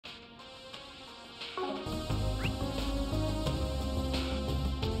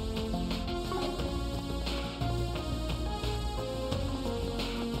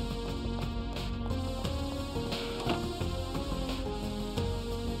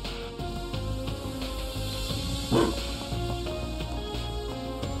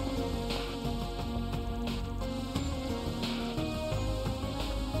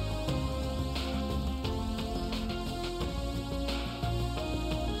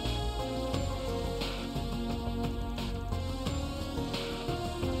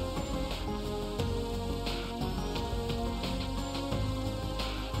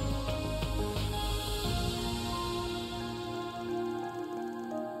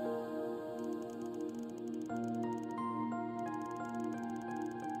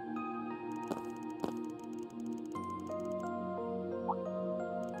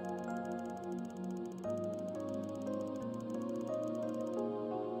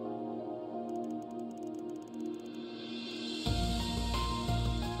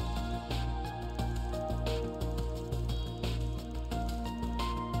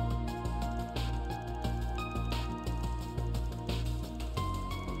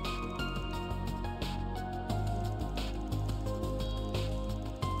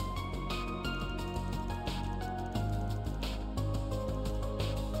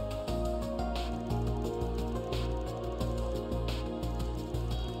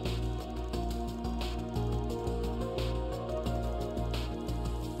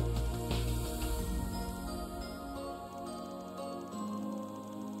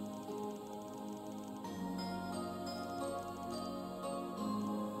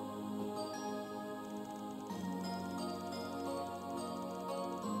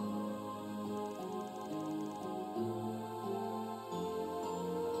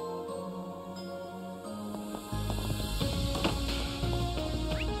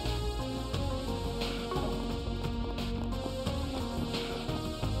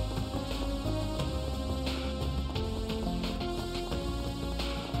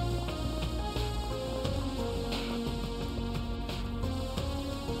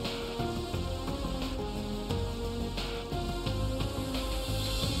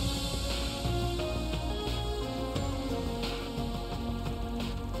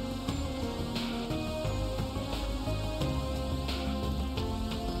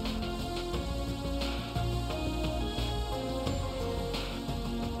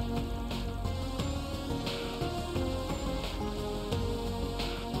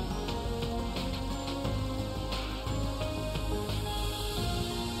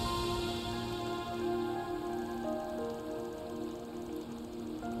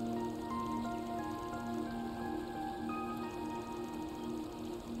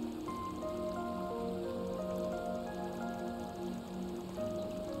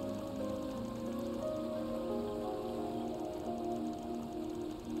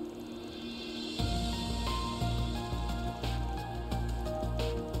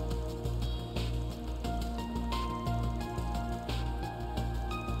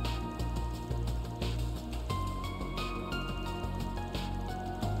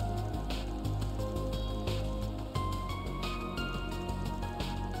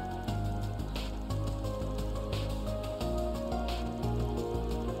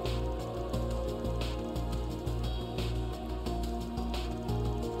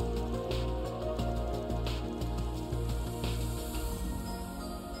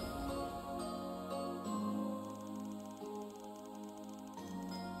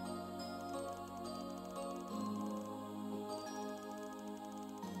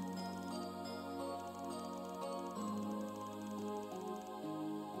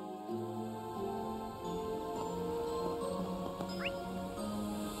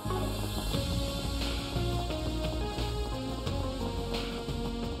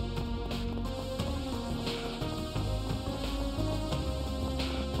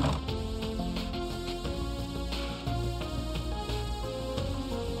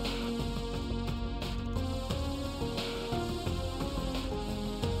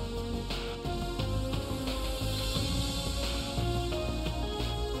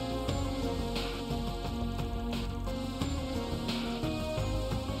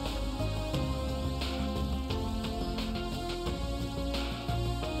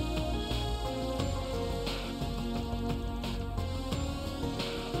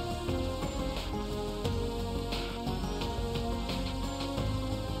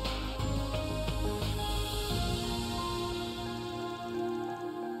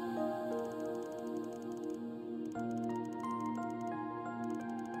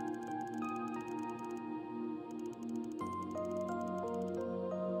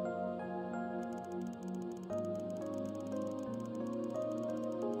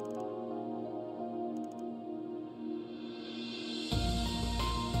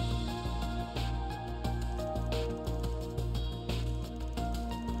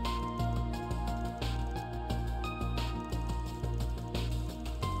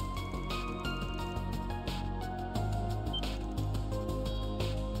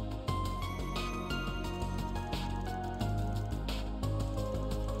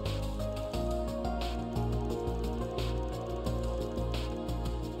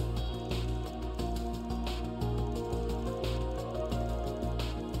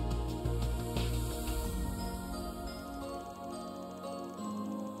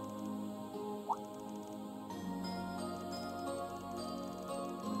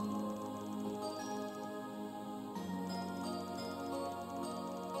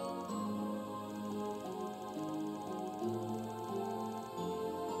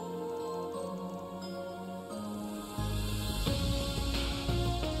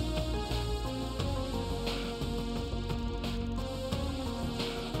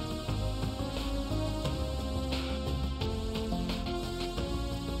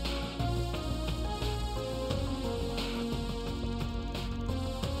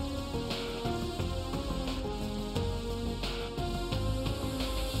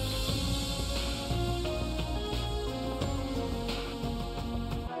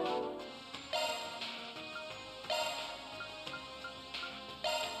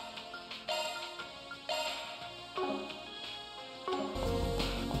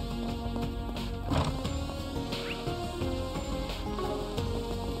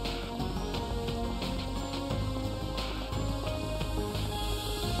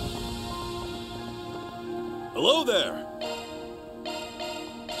Hello there.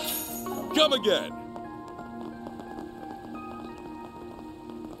 Come again.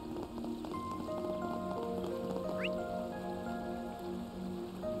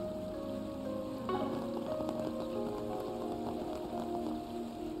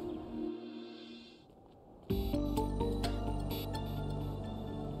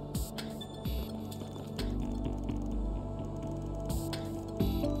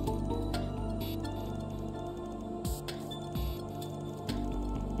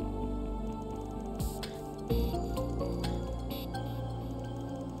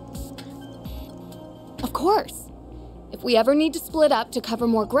 Of course. If we ever need to split up to cover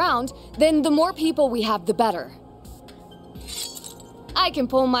more ground, then the more people we have, the better. I can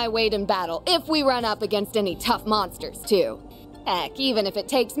pull my weight in battle if we run up against any tough monsters, too. Heck, even if it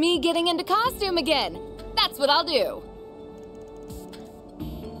takes me getting into costume again. That's what I'll do.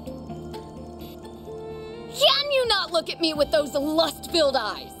 Can you not look at me with those lust-filled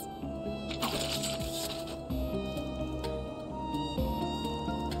eyes?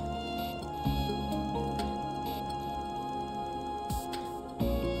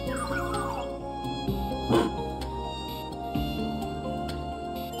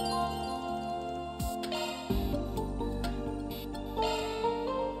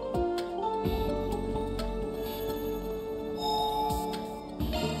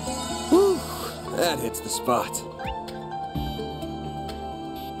 That hits the spot.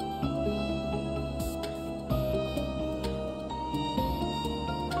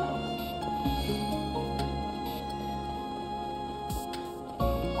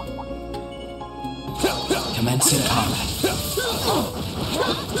 Commencing combat.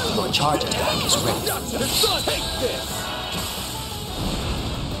 Your charge attack is ready. Take this!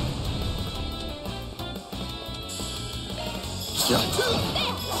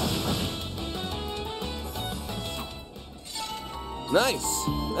 Nice.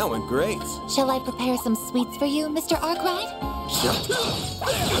 That went great. Shall I prepare some sweets for you, Mr. Arkwright?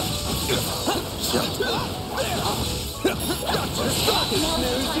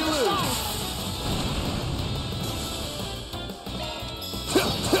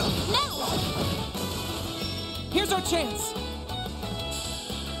 Here's our chance.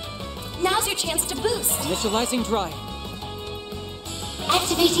 Now's your chance to boost. Initializing drive.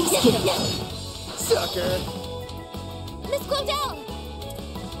 Activating skill. Sucker. Miss Quodell!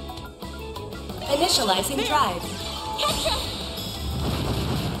 Initializing drive. Petra!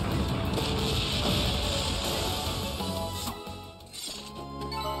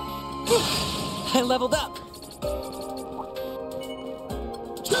 I leveled up.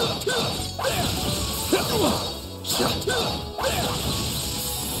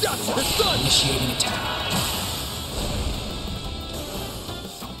 Initiating attack.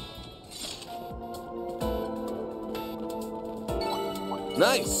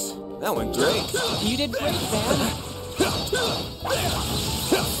 Nice. That went great. You did great, Van.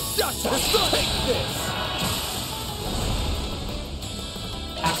 Take this!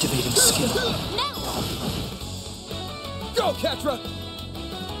 Activating skill. Go, Ketra!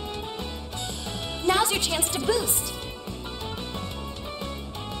 Now's your chance to boost.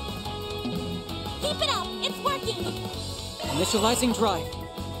 Keep it up! It's working! Initializing drive.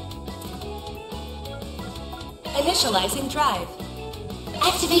 Initializing drive.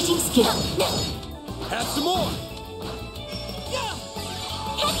 Activating skill. Have some more!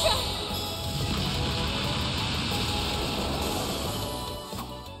 Petra!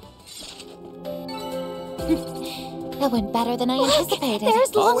 That went better than I anticipated.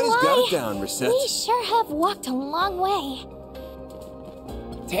 There's Always got it down, Reset. We sure have walked a long way.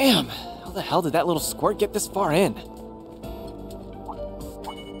 Damn. How the hell did that little squirt get this far in?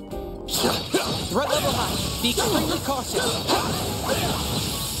 Threat level high. Be extremely cautious.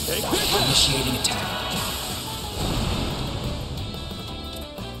 Initiating attack.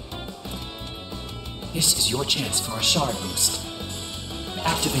 This is your chance for a shard boost.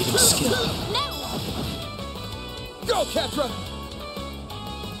 Activating skill. Go, Ketra!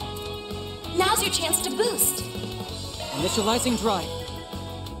 Now's your chance to boost. Initializing drive.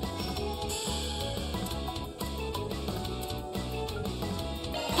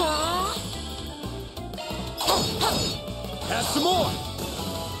 Have some more!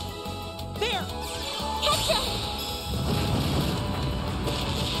 There!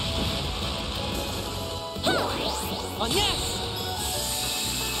 On yes!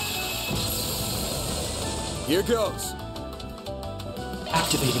 Here goes.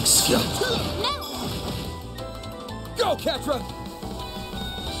 Activating skill. Go, Ketra!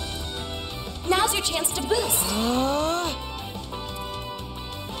 Now's your chance to boost.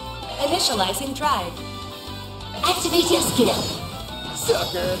 Initializing drive. Activating skill.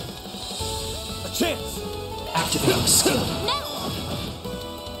 Sucker! A chance! Activating skill. Now!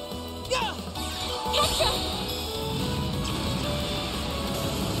 Petra!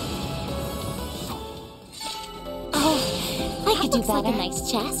 Oh, I could do better. Like a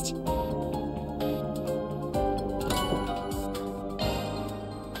nice chest.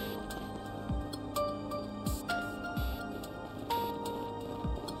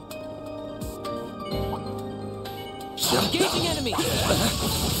 Engaging enemy!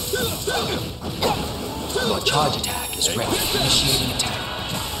 Your charge attack is ready. Initiating attack.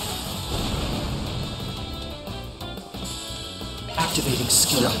 Activating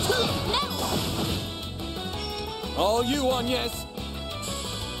skill. All you, Agnes!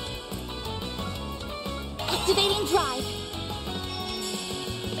 Activating drive.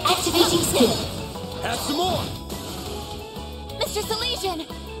 Activating skill. Have some more! Mr. Salesian!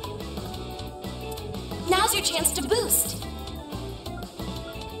 Now's your chance to boost.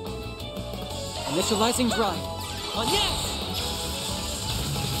 Initializing drive. On yes!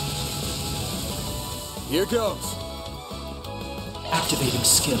 Here goes. Activating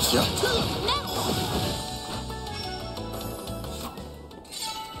skill.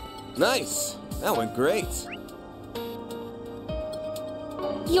 Nice! That went great.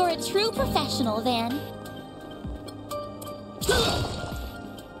 You're a true professional, then.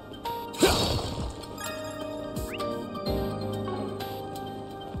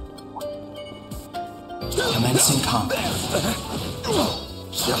 Commencing combat.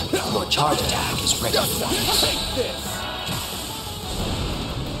 Your charge attack is ready. Take this!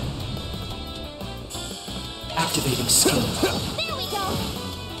 Activating skill. There we go!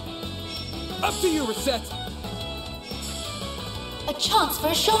 Up to you, Reset! A chance for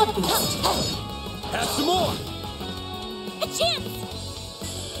a shard boost. Have some more! A chance!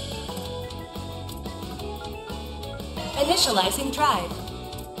 Initializing drive.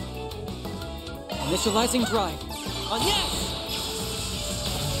 Initializing drive. On yes!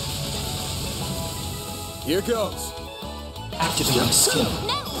 Here goes. Activating skill.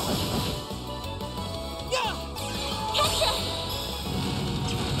 Now! Petra!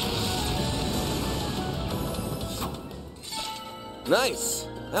 Nice!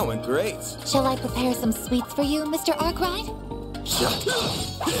 That went great. Shall I prepare some sweets for you, Mr. Arkwright?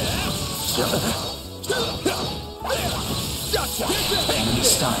 Enemy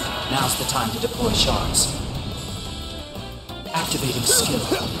stunned. Now's the time to deploy shards. Activating skill.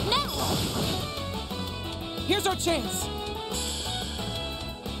 Now! Here's our chance!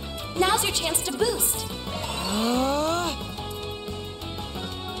 Now's your chance to boost.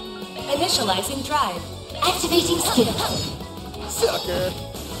 Initializing drive. Activating skill. Sucker!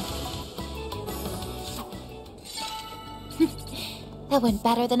 That went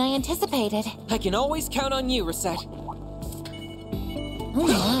better than I anticipated. I can always count on you, Reset. Oh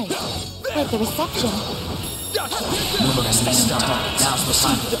my. Quite the reception. Numerous enemy targets. Now's the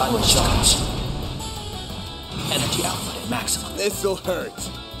time to deploy shards. Energy output at maximum. This'll hurt.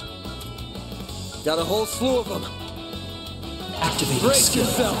 Got a whole slew of them. Activating Brace skill.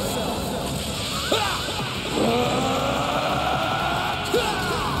 yourself!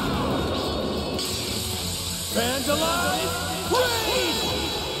 Vandalize! Raid!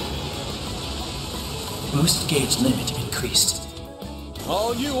 Boost gauge limit increased.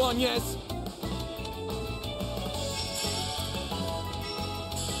 All you, Agnes!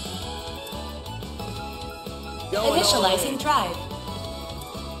 Going Initializing drive.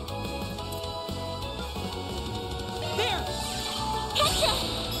 There! Petra!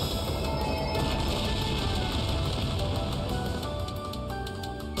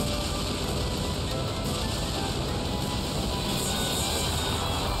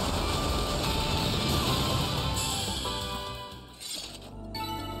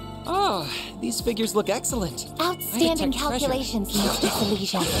 Oh, these figures look excellent. Outstanding I detect treasure. calculations, Mr.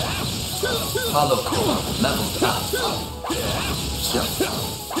 Salesian. Hollow core leveled up.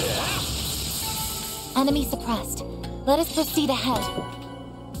 Enemy suppressed. Let us proceed ahead.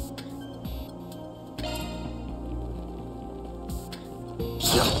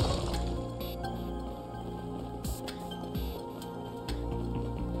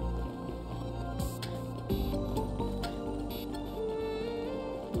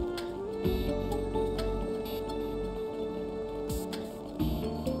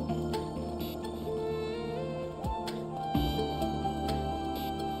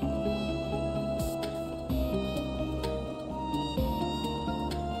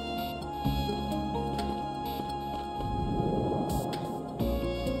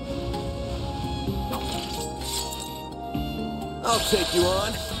 I'll take you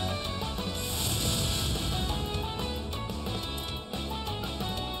on.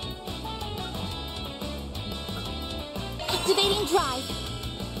 drive.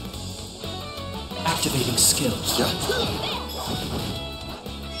 Activating skill.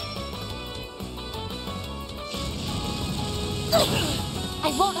 I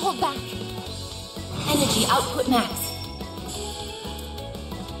won't hold back. Energy output max.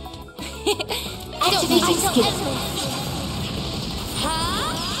 Activating skill.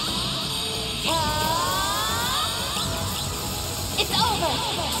 It's over.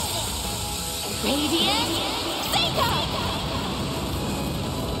 Radiant Seeker.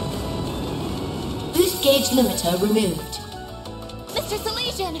 Boost gauge limiter removed. Mr.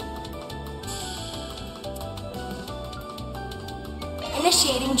 Salesian.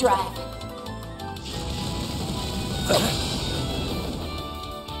 Initiating drive.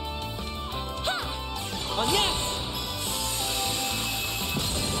 On yes!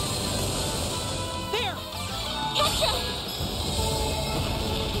 There! Petra.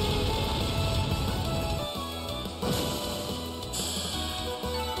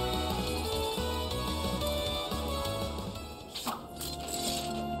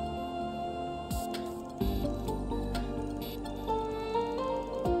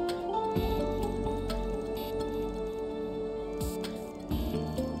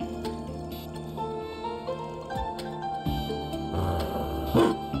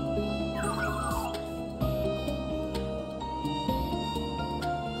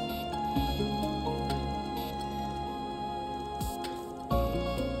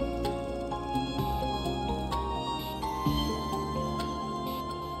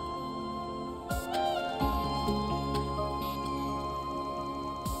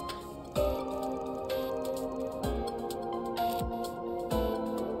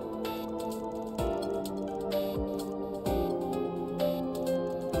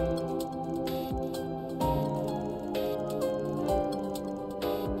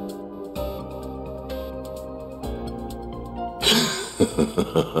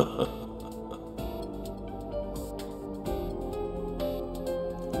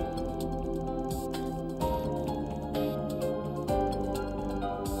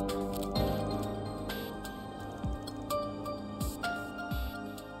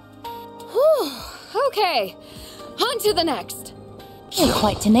 Okay, on to the next. You're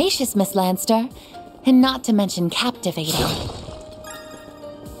quite tenacious, Miss Lanster. And not to mention captivating.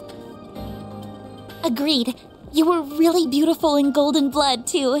 Agreed. You were really beautiful in golden blood,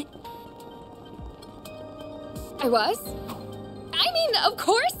 too. I was? I mean, of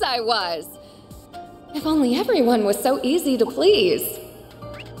course I was. If only everyone was so easy to please.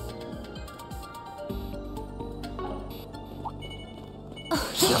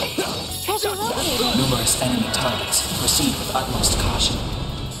 Treasure located. Numerous enemy targets. Proceed with utmost caution.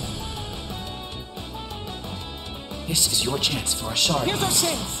 This is your chance for a shard. Here's our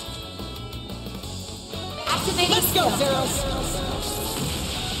chance! Activating Let's go, skill. Zeros!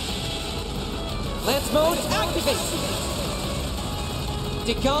 Lance mode, activate!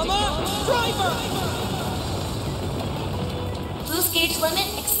 Degama, driver! Boost gauge limit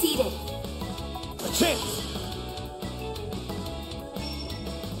exceeded. A chance!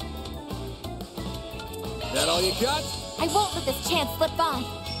 That all you got? I won't let this chance slip by.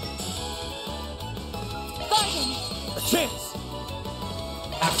 Bargain. A chance!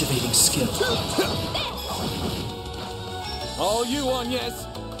 Activating skill. All you on, yes!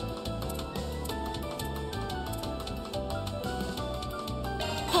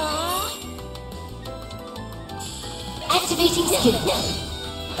 Activating skill.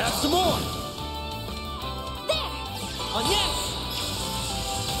 Have some more! There. On yes!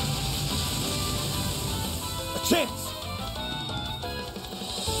 A chance!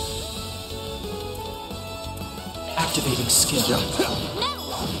 Activating skill. No.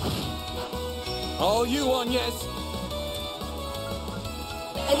 All you on, yes!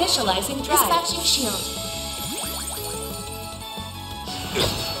 Initializing drive. Dispatching shield.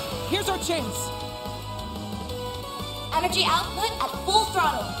 Here's our chance! Energy output at full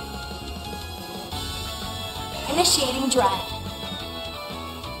throttle. Initiating drive.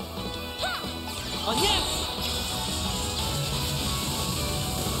 On yes!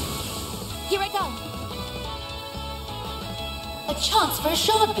 Here I go. A chance for a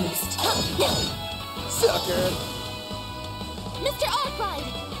shard boost. Sucker! Mr. Arkwright.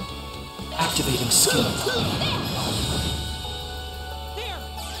 Activating skill. There!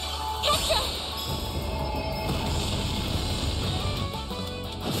 Petra.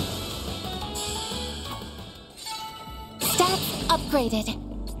 Stats upgraded.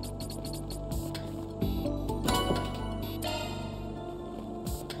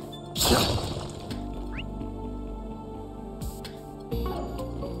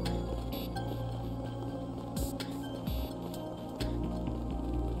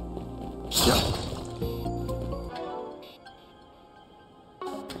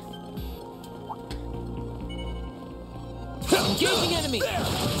 Engaging enemy!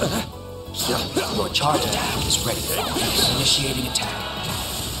 Your charge attack is ready for use. Initiating attack.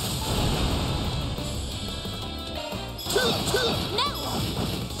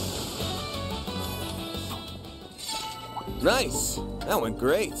 Nice. That went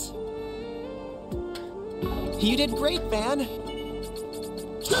great. You did great, Van.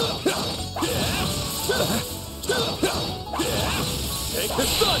 Take the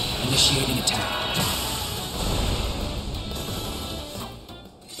sun. Initiating attack.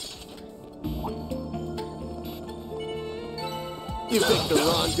 You picked the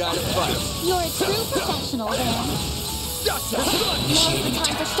wrong guy to fight. You're a true professional, Van. Gotcha. Now's the Initiating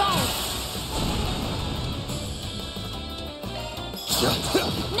time for attack. stars.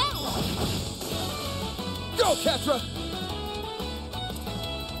 Now! Go, Catra.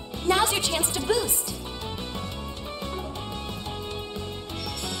 Now's your chance to boost.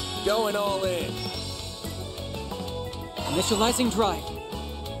 Going all in. Initializing drive.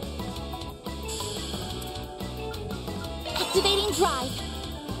 Activating drive.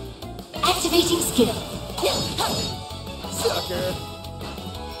 Activating skill. Sucker.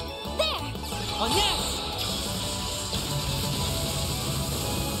 There! On yes!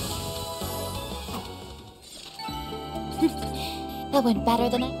 That went better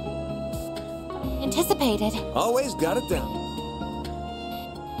than I anticipated. Always got it down.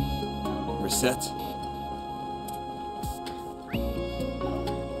 Reset.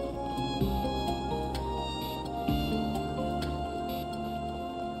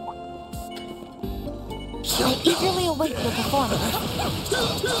 I eagerly await your performance.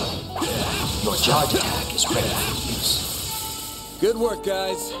 Your charge attack is ready for use. Good work,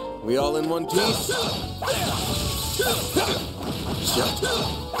 guys. We all in one piece?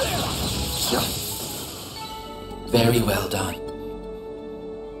 Very well done.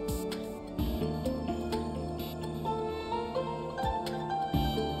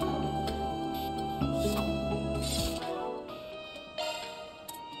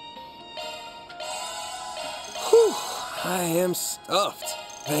 Whew. I am stuffed.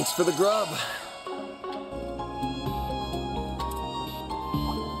 Thanks for the grub.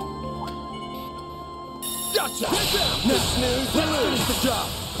 Gotcha! Get down! No snooze, let's finish the job!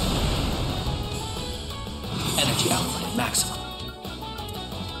 Energy output at maximum.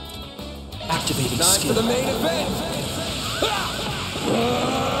 Activating Time skill. for the main event!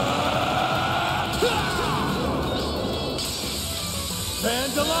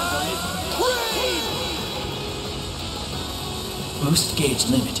 Vandalize! Raid! Boost gauge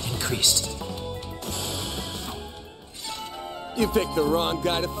limit increased. You picked the wrong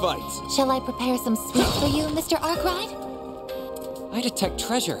guy to fight. Shall I prepare some sweets for you, Mr. Arkwright? I detect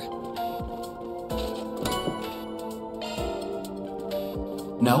treasure.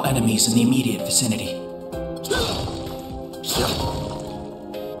 No enemies in the immediate vicinity.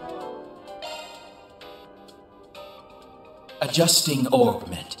 Adjusting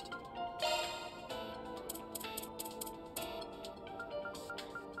orbment.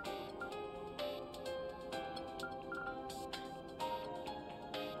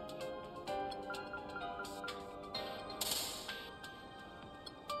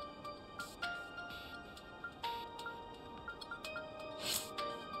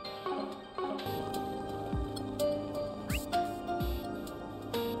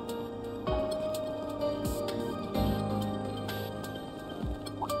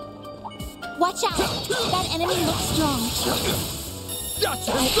 Watch out! That enemy looks strong.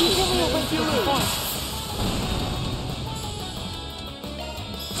 Gotcha! I eagerly await your performance.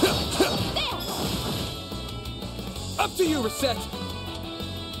 Up to you, Reset!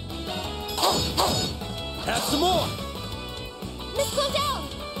 Have some more! Miss Claudel!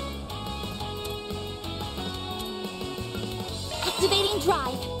 Activating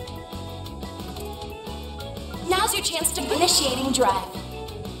drive. Now's your chance to initiating drive.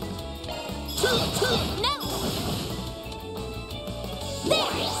 No!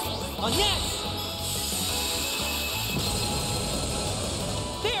 There! On yes!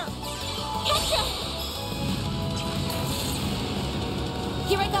 There! Petra!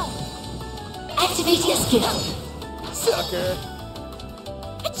 Here I go. Activating skill. Sucker!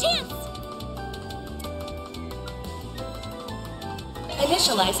 A chance!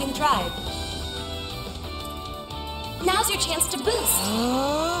 Initializing drive. Now's your chance to boost.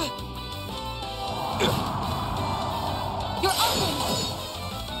 You're open!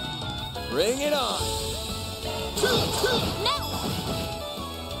 Bring it on! No!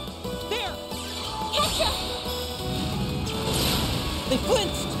 There! Petra! They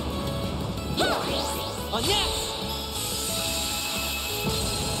flinched! On yes!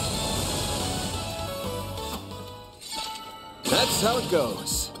 That's how it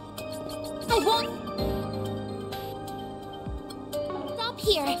goes. I won't stop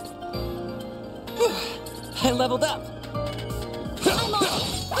here. I leveled up. I'm on it.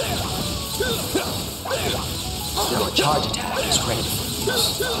 Your charge attack is ready for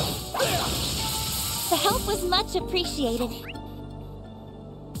use. The help was much appreciated.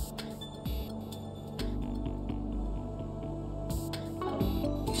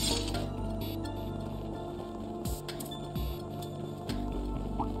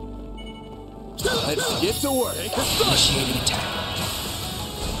 Let's get to work. Initiating attack.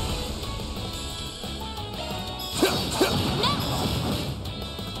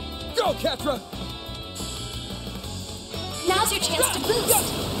 Go, Catra! Now's your chance to boost.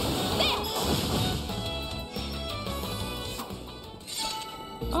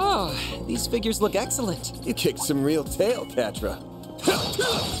 Oh, these figures look excellent. You kicked some real tail, Catra.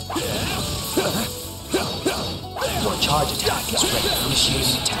 Your charge attack is ready.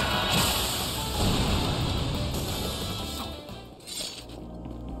 Initiating attack.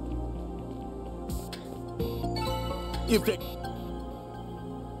 You picked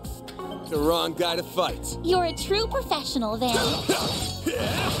the wrong guy to fight. You're a true professional, Van.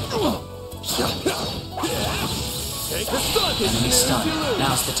 Take the stun! Enemy stunned.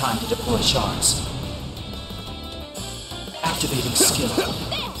 Now's the time to deploy shards. Activating skill.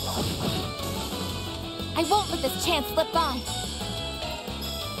 I won't let this chance slip by.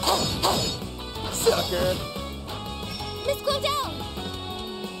 Sucker! Miss Claudel!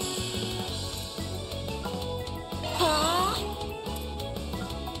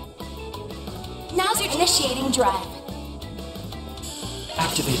 Now's your initiating drive.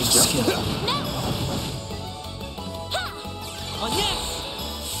 Activating skill. On yes!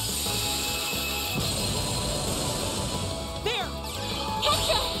 There!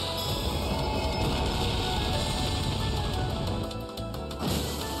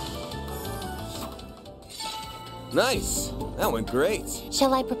 Nice! That went great.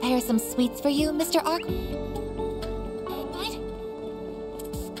 Shall I prepare some sweets for you, Mr. Ark? What?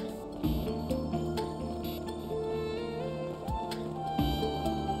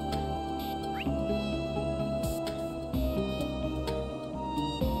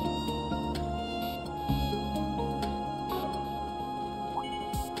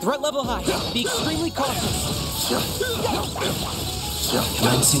 Threat level high. Be extremely cautious.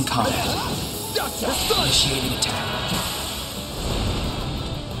 Commencing combat. Initiating attack.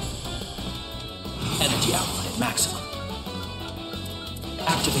 Energy output at maximum.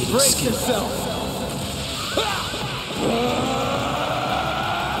 Activating Brace skill. yourself!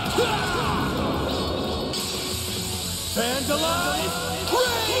 Fans alive!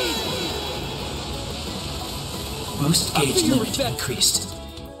 Raid! Boost gauge limit increased.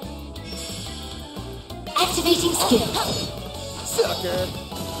 Activating skill. Sucker!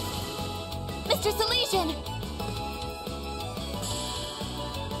 Mr. Salesian!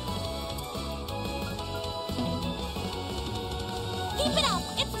 Keep it up!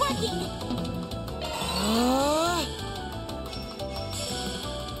 It's working!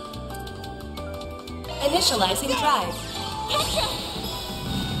 Initializing drive.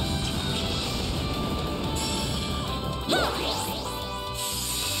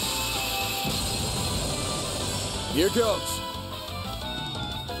 Here goes.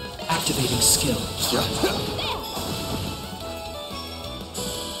 Activating skill.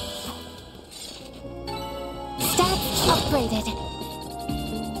 Stats upgraded.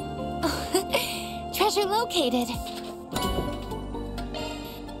 Treasure located.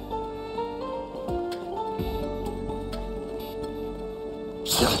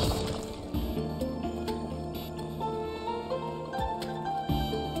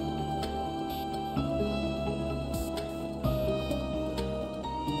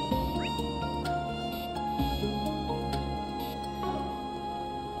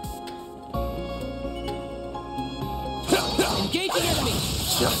 Engaging enemy!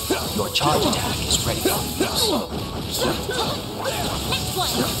 Your charge attack is ready for use. Next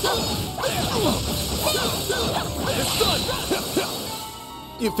one!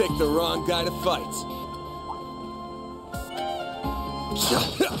 You picked the wrong guy to fight.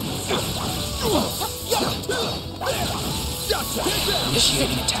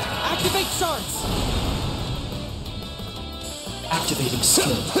 Initiating attack. Activate shards! Activating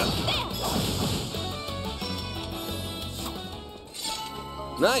skill.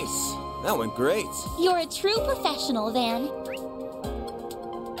 Nice. That went great. You're a true professional, Van.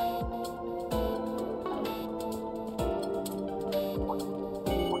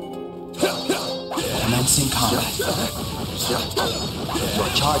 Commencing combat. Your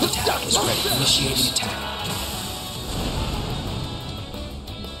charge attack is ready. Initiating attack.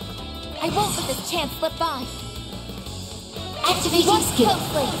 I won't let this chance slip by. Activating skill.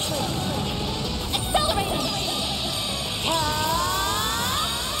 Accelerating!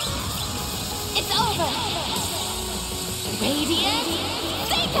 It's over! Radiant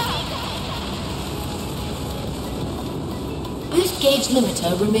Zeta! Boost gauge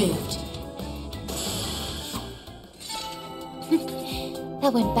limiter removed.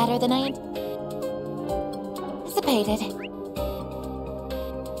 That went better than I anticipated.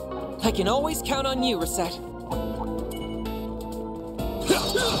 I can always count on you, Reset.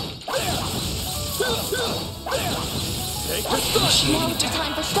 Initiating Now's the attack.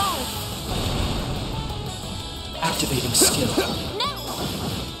 time for stars! Activating skill. Now!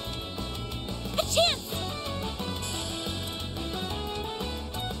 A chance!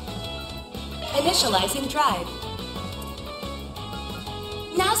 Initializing drive.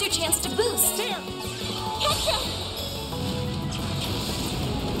 Now's your chance to boost. Petra!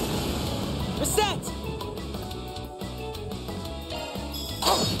 Reset!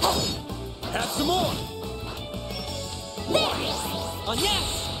 Have some more! There! On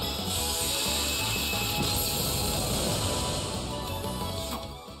yes!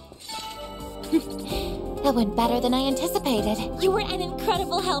 That went better than I anticipated. You were an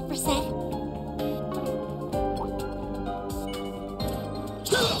incredible help, Reset.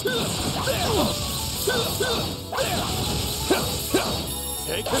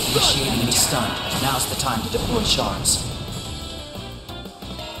 Initiating a stun. Now's the time to deploy shards.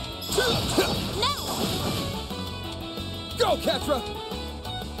 Go, Ketra!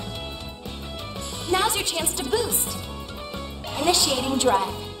 Now's your chance to boost. Initiating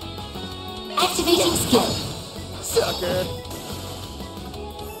drive. Activating skill. Sucker!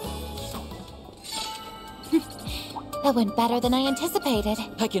 That went better than I anticipated.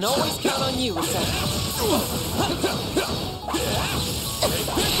 I can always count on you, Reset.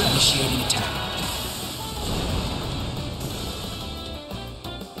 Initiating attack.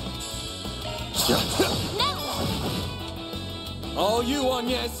 All you,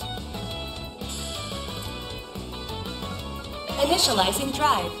 Agnes! Initializing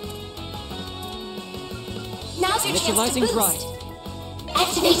drive. Now's your chance to Initializing boost. drive.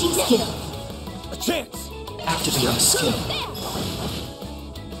 Activating skill. A chance! Activating skill.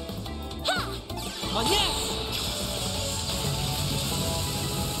 Agnes!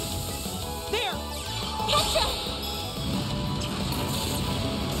 There!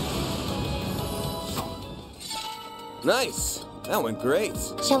 Nice! That went great.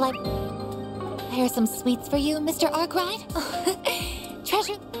 Shall I prepare some sweets for you, Mr. Arkwright?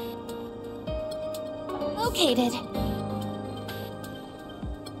 Treasure. Located.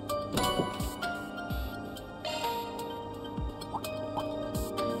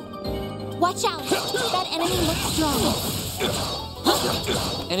 Watch out! That enemy looks strong.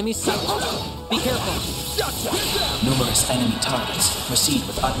 Enemy sight. Be careful. Numerous enemy targets. Proceed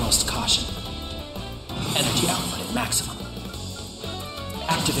with utmost caution. Energy output at maximum.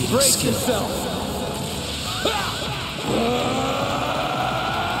 Activating Brace skill. yourself.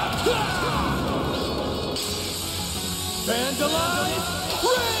 Vandalize!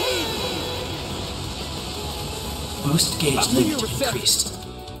 Raid! Boost gauge Up to you, limit Reset. increased.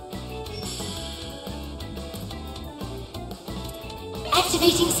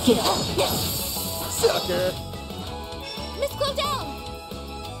 Activating skill. Sucker! Miss Claudel!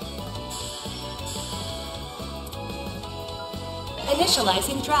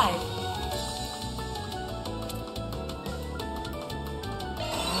 Initializing drive.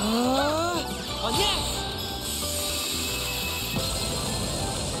 Agnes!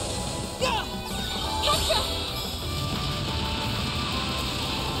 Yeah!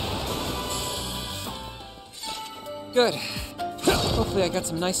 Good. Hopefully I got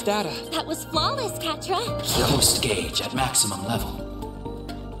some nice data. That was flawless, Katra. Boost gauge at maximum level.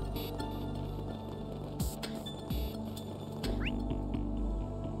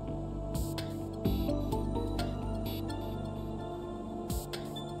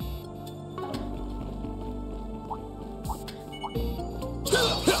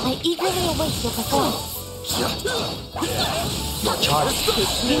 I eagerly await your performance. Your charge.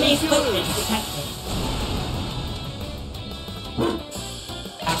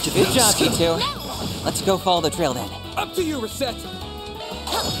 Activating Good job, you skill. two. Let's go follow the trail then. Up to you, Reset!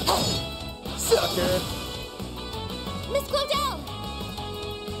 Sucker! Miss Claudel!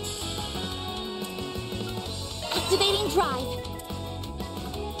 Activating drive.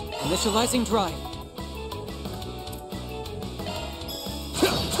 Initializing drive.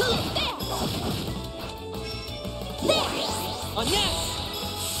 On yes!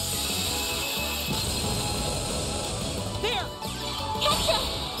 There! Petra!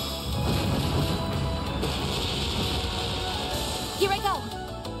 Here I go.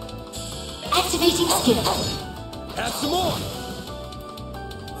 Activating skill. Have some more!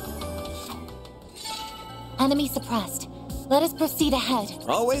 Enemy suppressed. Let us proceed ahead.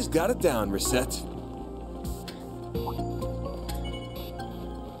 Always got it down, Reset.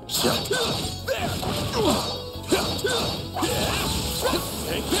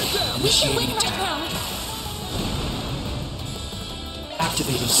 Initiating attack.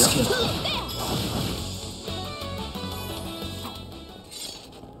 Activating skill.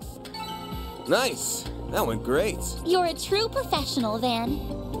 Nice! That went great. You're a true professional, Van.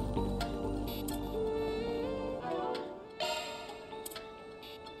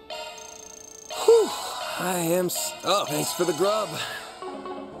 I am oh, thanks for the grub.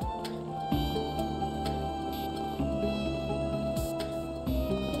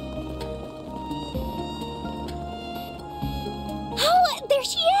 Oh, there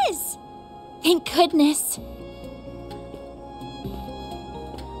she is! Thank goodness.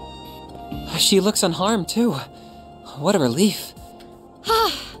 She looks unharmed, too. What a relief.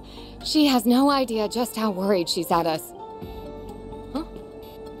 She has no idea just how worried she's at us.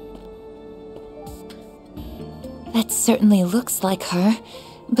 That certainly looks like her,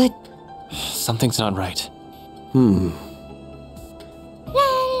 but... Something's not right. La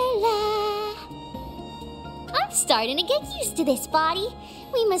la la. I'm starting to get used to this body.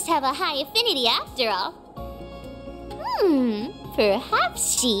 We must have a high affinity after all.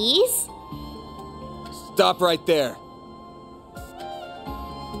 Perhaps she's... Stop right there.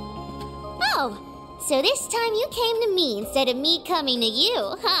 Oh, so this time you came to me instead of me coming to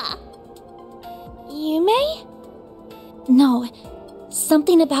you, huh? Yume? No,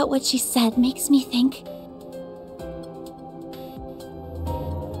 something about what she said makes me think...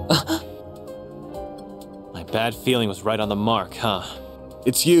 My bad feeling was right on the mark, huh?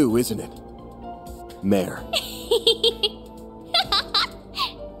 It's you, isn't it? Mare.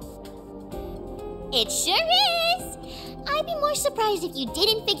 It sure is! I'd be more surprised if you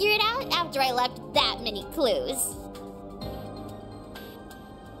didn't figure it out after I left that many clues.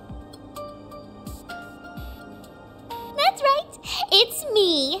 That's right! It's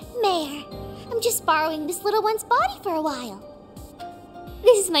me, Mare. I'm just borrowing this little one's body for a while.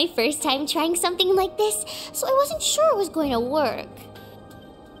 This is my first time trying something like this, so I wasn't sure it was going to work.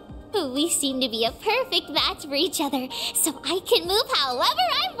 But we seem to be a perfect match for each other, so I can move however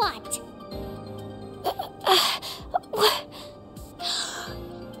I want.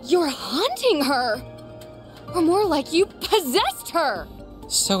 You're haunting her! Or more like you possessed her!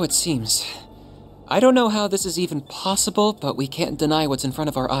 So it seems. I don't know how this is even possible, but we can't deny what's in front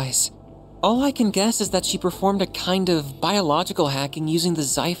of our eyes. All I can guess is that she performed a kind of biological hacking using the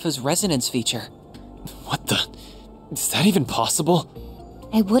Zypha's resonance feature. What the? Is that even possible?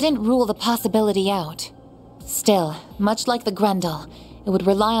 I wouldn't rule the possibility out. Still, much like the Grendel, it would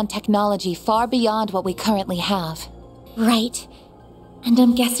rely on technology far beyond what we currently have. Right. And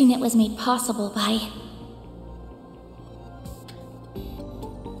I'm guessing it was made possible by...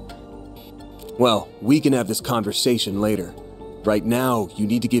 Well, we can have this conversation later. Right now, you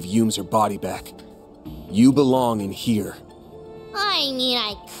need to give Yums her body back. You belong in here. I mean,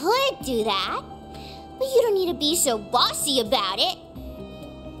 I could do that. But you don't need to be so bossy about it.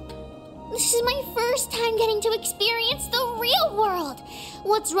 This is my first time getting to experience the real world.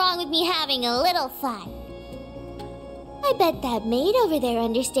 What's wrong with me having a little fun? I bet that maid over there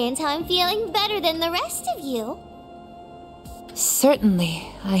understands how I'm feeling better than the rest of you.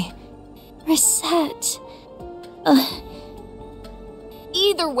 Certainly, Reset.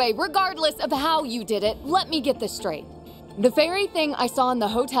 Either way, regardless of how you did it, let me get this straight. The very thing I saw in the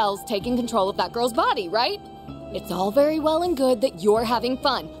hotel's taking control of that girl's body, right? It's all very well and good that you're having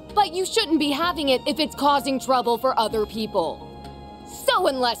fun, but you shouldn't be having it if it's causing trouble for other people. So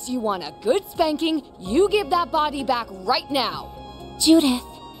unless you want a good spanking, you give that body back right now. Judith.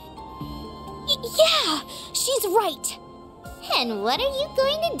 Yeah, she's right. And what are you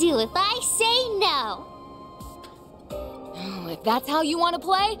going to do if I say no? If that's how you want to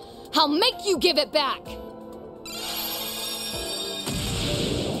play, I'll make you give it back.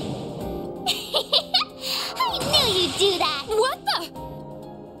 I knew you'd do that. What the?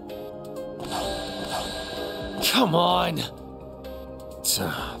 Come on!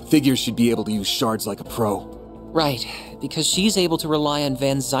 Figures should be able to use shards like a pro. Right, because she's able to rely on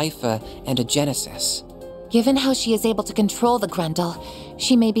Van Zypha and a Genesis. Given how she is able to control the Grendel,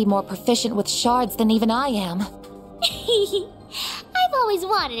 she may be more proficient with shards than even I am. I've I've always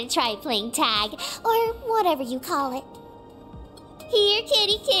wanted to try playing tag, or whatever you call it. Here,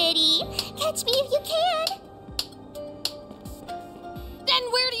 kitty kitty. Catch me if you can. Then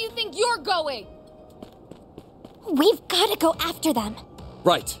where do you think you're going? We've got to go after them.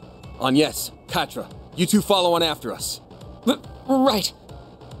 Right. Agnes, Katra, you two follow on after us. Right.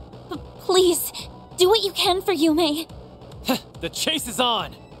 Please, do what you can for Yume. The chase is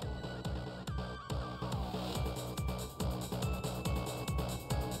on!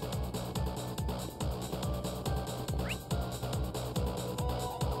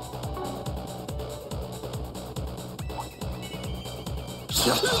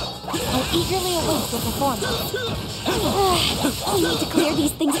 I eagerly await the performance. We need to clear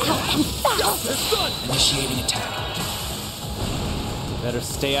these things out and fast. Initiating attack. Better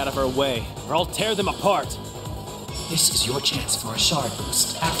stay out of our way, or I'll tear them apart. This is your chance for a shard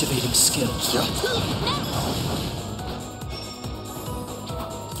boost. Activating skill.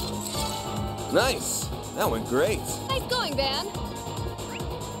 Nice. That went great. Nice going, Van.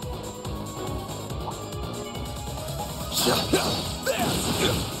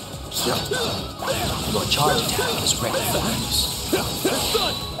 Your charge attack is ready for use.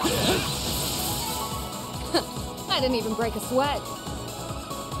 I didn't even break a sweat.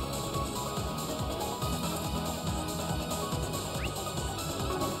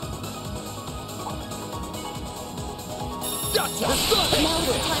 Now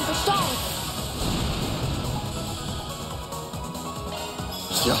it's time for stalling.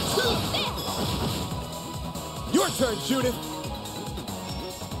 Your turn, Judith.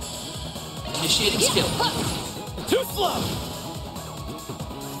 Initiating skill. Too slow!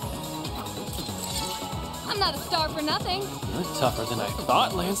 I'm not a star for nothing. You're tougher than I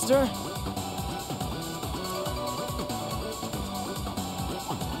thought, Lancer.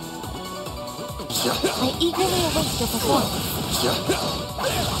 I eagerly await your performance.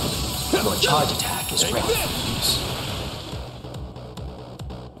 Your charge attack is ready for use.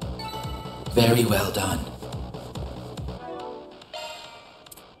 Very well done.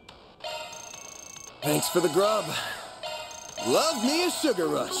 Thanks for the grub. Love me a sugar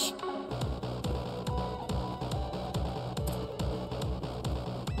rush.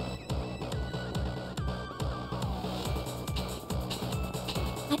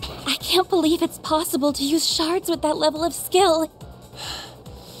 I can't believe it's possible to use shards with that level of skill.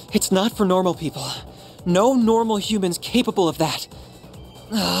 It's not for normal people. No normal human's capable of that.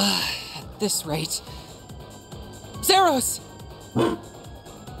 At this rate... Zeros!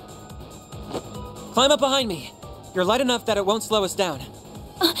 Climb up behind me. You're light enough that it won't slow us down.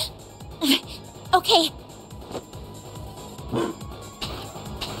 Okay.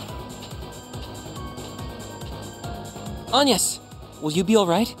 Agnes, will you be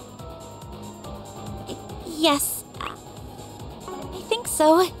alright? Yes. I think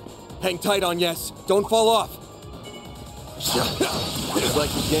so. Hang tight, Agnes. Don't fall off. Looks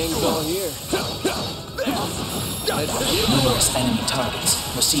like the gang's all here. Numerous enemy targets.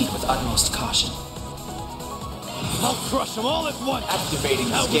 Proceed with utmost caution. I'll crush them all at once!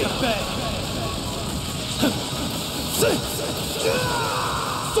 Activating Out skill. with a bang!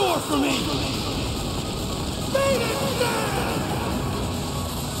 Soar for me!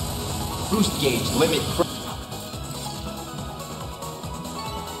 Boost gauge limit.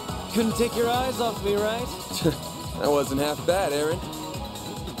 Couldn't take your eyes off me, right? That wasn't half bad, Aaron.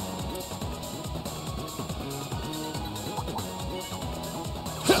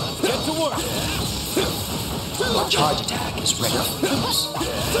 Get to work! Your charge attack is ready for use.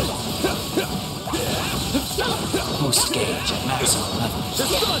 Boost gauge at maximum level.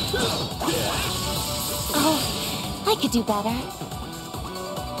 Oh, I could do better.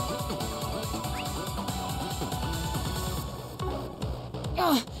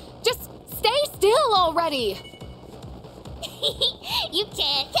 Just stay still already. You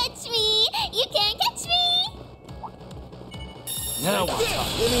can't catch me! You can't catch me! Now we're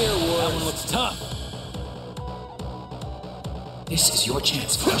talking. Give me your That word. one looks tough. This is your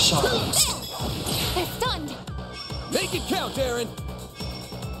chance for a shard boost. They're stunned. Make it count, Aaron.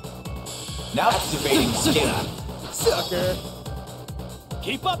 Now activating skill. Sucker.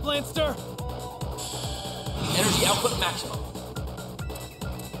 Keep up, Lancer! Energy output maximum.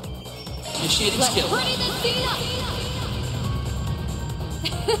 Initiating Let's skill. pretty this scene up.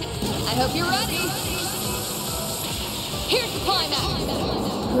 I hope you're ready. Here's the climax.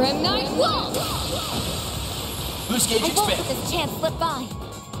 Grim Night Wall. Boost gauge I won't let expand. this chance slip by.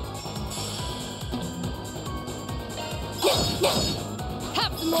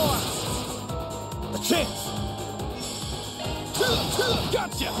 Have some more. A chance.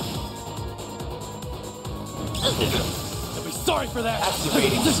 Gotcha! You'll be sorry for that!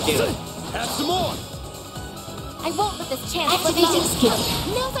 Activating skill. Have some more! I won't let this chance slip Activating by. skill.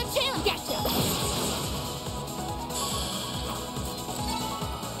 Now's our chance! Gotcha!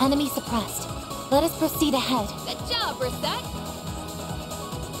 Enemy suppressed. Let us proceed ahead. Good job, Reset.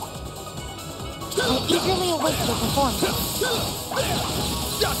 I eagerly await your performance.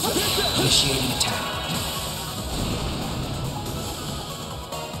 Initiating attack.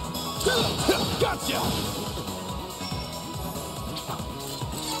 Gotcha!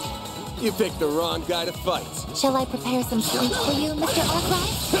 You picked the wrong guy to fight. Shall I prepare some sweets for you, Mr. Arkwright?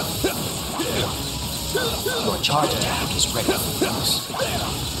 Your charge attack is ready for use.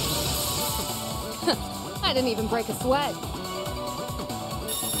 I didn't even break a sweat.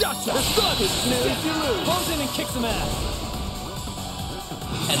 Gotcha! Snooze, you lose! Close in and kick some ass!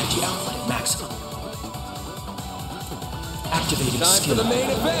 Energy output maximum. Activating Time skill. for the main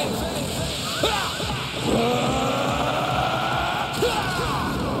event!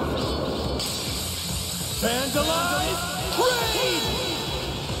 Vandalize! Raid!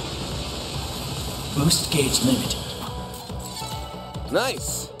 Boost gauge limited.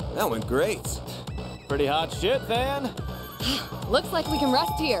 Nice. That went great. Pretty hot shit, Van. Looks like we can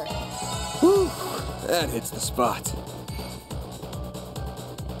rest here. Whew. That hits the spot.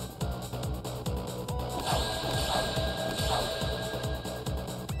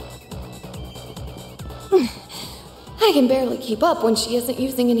 I can barely keep up when she isn't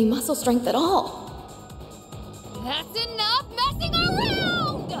using any muscle strength at all. That's enough messing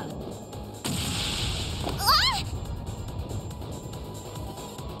around! Ah!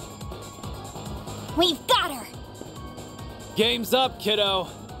 We've got her! Game's up, kiddo.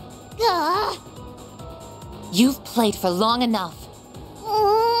 Ah. You've played for long enough.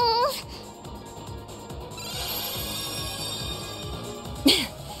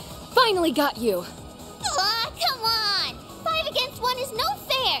 Finally got you. Come on! 5 against 1 is no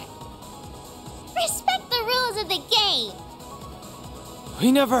fair! Respect the rules of the game!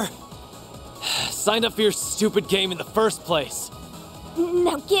 We never signed up for your stupid game in the first place.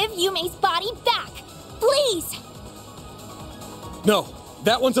 Now give Yume's body back! Please! No,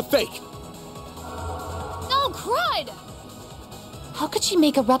 that one's a fake. Oh, crud! How could she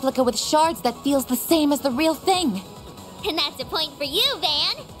make a replica with shards that feels the same as the real thing? And that's a point for you,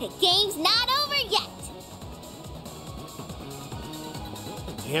 Van! The game's not over yet!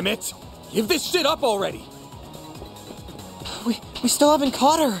 Damn it. Give this shit up already. We still haven't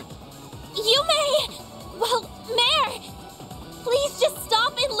caught her. Yume! Well, Mare! Please just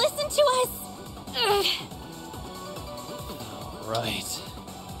stop and listen to us! Ugh. Right.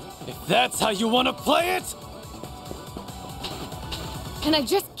 If that's how you want to play it! And I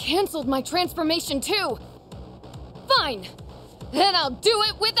just canceled my transformation too. Fine. Then I'll do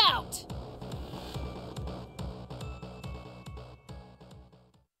it without.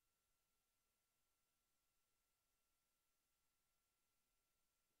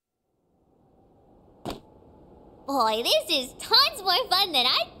 Boy, this is tons more fun than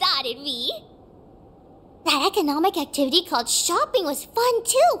I thought it'd be! That economic activity called shopping was fun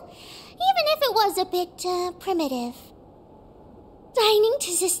too, even if it was a bit, primitive. Dining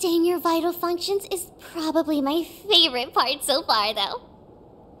to sustain your vital functions is probably my favorite part so far, though.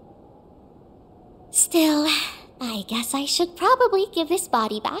 Still, I guess I should probably give this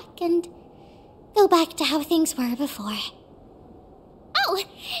body back and go back to how things were before. Oh,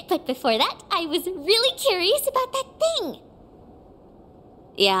 but before that, I was really curious about that thing.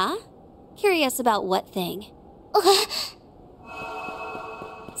 Yeah? Curious about what thing?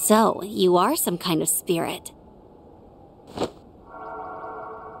 So, you are some kind of spirit. No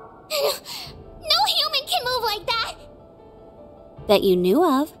human can move like that! That you knew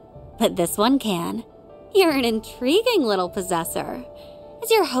of, but this one can. You're an intriguing little possessor. Is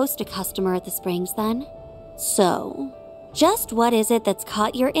your host a customer at the Springs, then? So, just what is it that's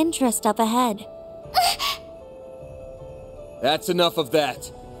caught your interest up ahead? That's enough of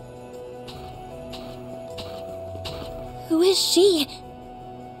that. Who is she?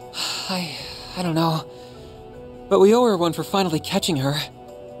 I don't know. But we owe her one for finally catching her.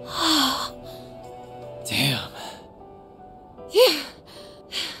 Damn.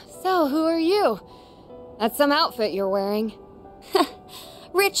 So, who are you? That's some outfit you're wearing.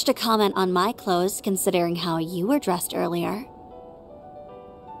 Rich to comment on my clothes, considering how you were dressed earlier.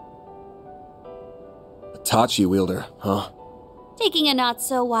 A Tachi wielder, huh? Taking a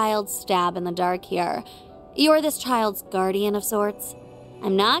not-so-wild stab in the dark here. You're this child's guardian of sorts.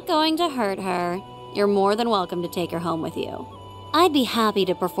 I'm not going to hurt her. You're more than welcome to take her home with you. I'd be happy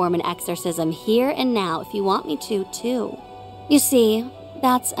to perform an exorcism here and now if you want me to, too. You see,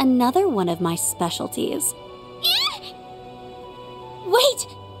 that's another one of my specialties. Wait!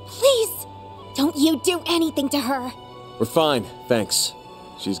 Please! Don't you do anything to her! We're fine, thanks.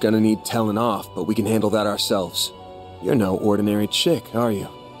 She's gonna need telling off, but we can handle that ourselves. You're no ordinary chick, are you?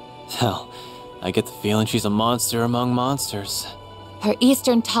 Hell, I get the feeling she's a monster among monsters. Her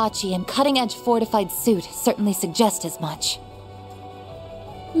Eastern Tachi and cutting-edge fortified suit certainly suggest as much.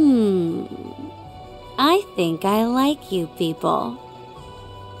 I think I like you people.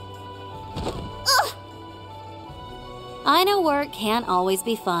 Ugh! I know work can't always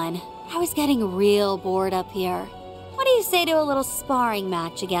be fun. I was getting real bored up here. What do you say to a little sparring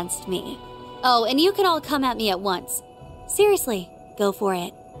match against me? Oh, and you can all come at me at once. Seriously, go for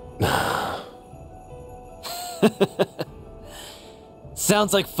it.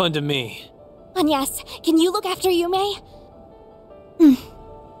 Sounds like fun to me. Anyas, can you look after Yume?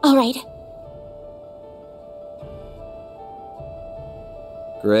 Alright.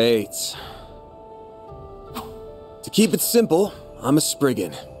 Great. To keep it simple, I'm a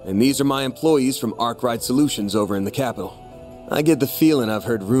Spriggan, and these are my employees from Arkwright Solutions over in the capital. I get the feeling I've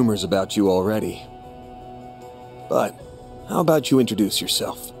heard rumors about you already. But, how about you introduce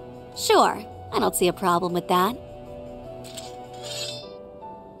yourself? Sure, I don't see a problem with that.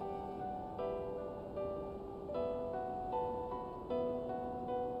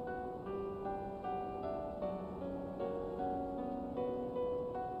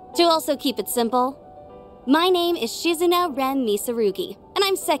 To also keep it simple, my name is Shizuna Ren Misarugi, and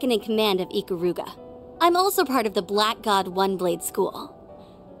I'm second in command of Ikaruga. I'm also part of the Black God One Blade School.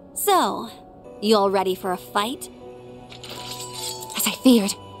 So, you all ready for a fight? As I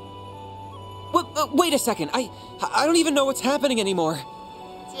feared. Wait a second, I don't even know what's happening anymore.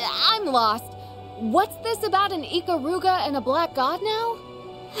 I'm lost. What's this about an Ikaruga and a Black God now?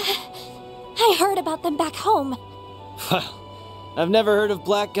 I heard about them back home. I've never heard of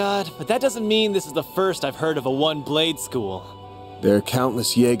Black God, but that doesn't mean this is the first I've heard of a one-blade school. There are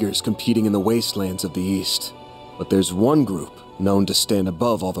countless Jaegers competing in the wastelands of the East, but there's one group known to stand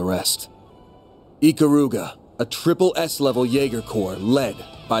above all the rest. Ikaruga, a triple S-level Jaeger Corps led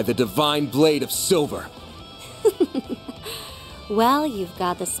by the Divine Blade of Silver. Well, you've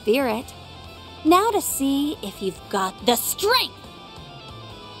got the spirit. Now to see if you've got the strength!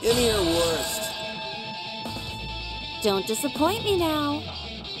 Give me your worst. Don't disappoint me now.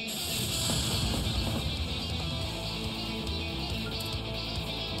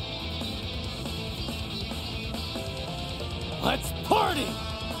 Let's party!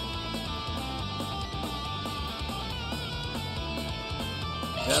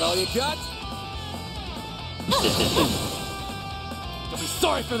 That all you got? You'll be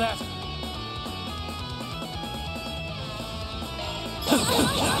sorry for that!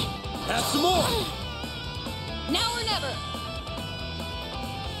 Have some more! Now or never!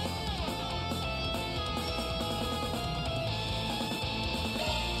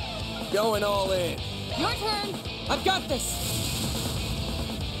 Going all in. Your turn! I've got this!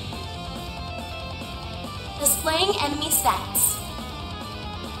 Displaying enemy stats.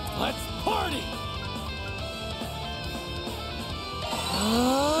 Let's party!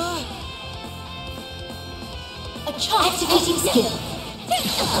 Activating skill.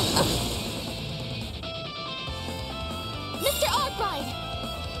 Mr. Arkwright!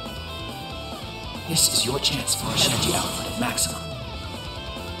 This is your chance for a energy output at maximum.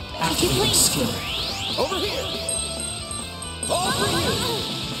 Activating skill. Over here! Over here!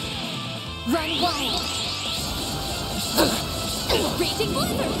 Run wild! Raging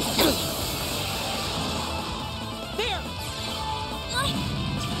blizzard! There!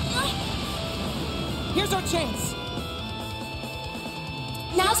 Here's our chance!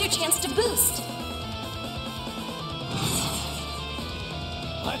 Now's your chance to boost.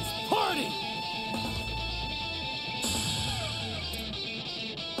 Let's party!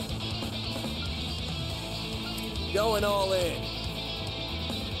 Going all in.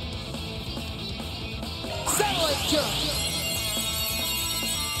 Satellite jump!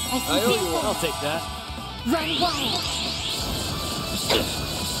 I owe you one. I'll take that. Run wild!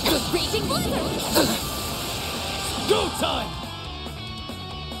 Raging blizzard! Go time!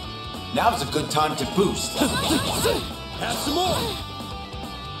 Now's a good time to boost. Have some more!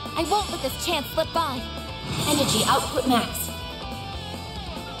 I won't let this chance slip by. Energy output max.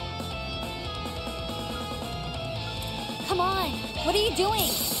 Come on, what are you doing?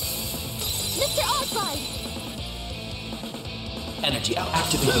 Mr. Arkwright! Energy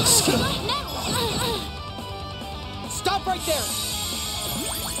activating skill. Stop right there!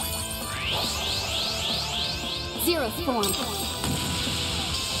 Zero's form.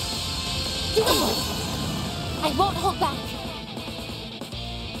 I won't hold back.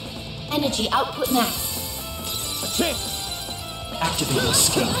 Energy output max. A chance! Activating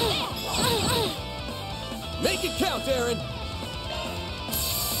skill. Make it count, Aaron!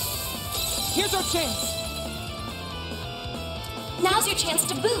 Here's our chance. Now's your chance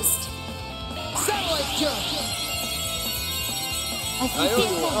to boost. Satellite jump. I owe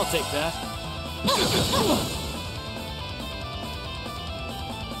you one. I'll take that.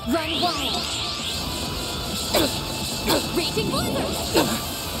 Run wild! Raging blizzard!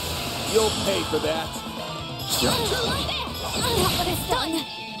 You'll pay for that. Not what it's done.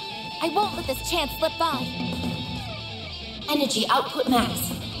 I won't let this chance slip by. Energy output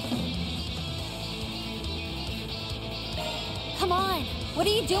max. Come on. What are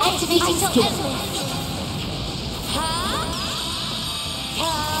you doing? Activating skill.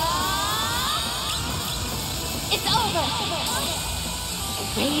 It's over.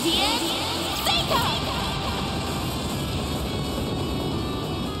 Radiant Seeker.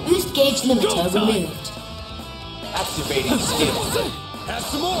 Boost gauge limiter removed. Activating skill. Have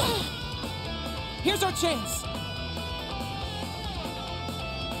some more! Here's our chance.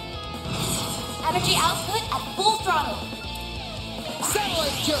 Energy output at full throttle.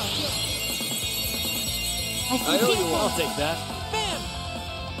 Satellite jump. I owe you one. I'll take that. Bam!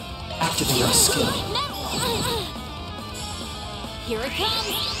 Activating skill. Here it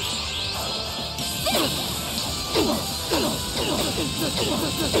comes.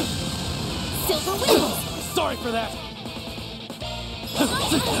 Silver wings. Sorry for that.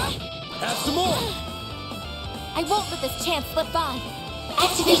 Have some more! I won't let this chance slip by.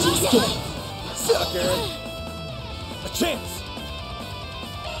 Activating skill. Sucker! A chance!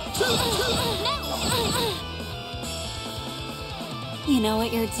 You know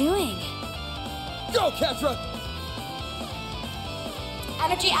what you're doing. Go, Ketra!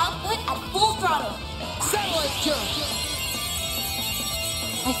 Energy output at full throttle. Satellite jump.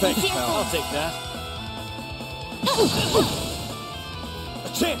 Thanks, pal. I'll take that. A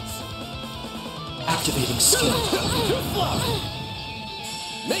chance! Activating skill.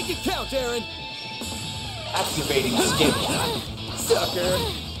 Make it count, Aaron! Activating skill. Sucker!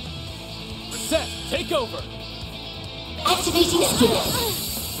 Set, take over. Activating skill.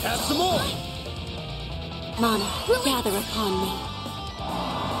 Have some more! Mana, gather upon me.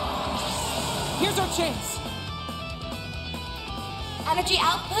 Here's our chance. Energy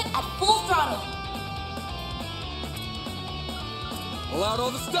output at full throttle. Pull out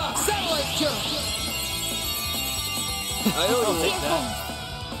all the stops! Satellite jump. I owe I'll you take one.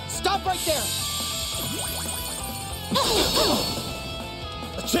 that. Stop right there.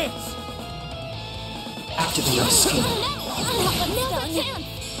 A chance! Activating skill. Now's our chance.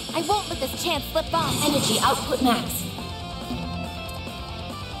 I won't let this chance slip by. Energy output max.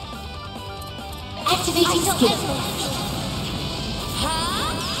 Activating skill.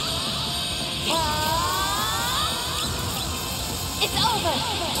 It's over.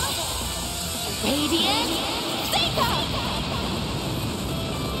 Radiant Seeker.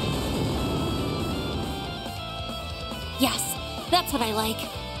 Yes, that's what I like.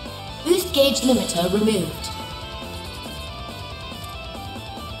 Boost gauge limiter removed.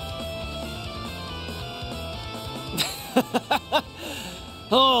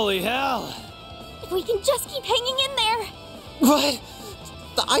 Holy hell. If we can just keep hanging in there. What?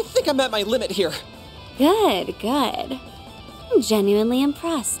 I think I'm at my limit here. Good, good. I'm genuinely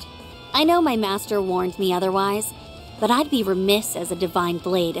impressed. I know my master warned me otherwise, but I'd be remiss as a divine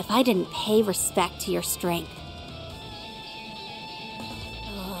blade if I didn't pay respect to your strength.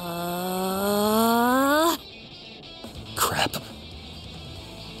 Crap.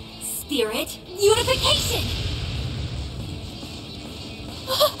 Spirit unification.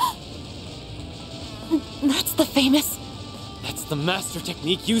 That's the famous... That's the master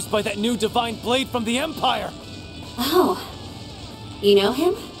technique used by that new divine blade from the Empire. Oh, you know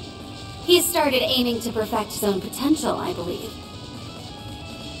him? He's started aiming to perfect his own potential, I believe.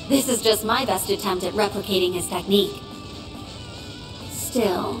 This is just my best attempt at replicating his technique.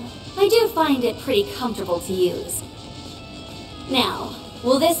 Still, I do find it pretty comfortable to use. Now,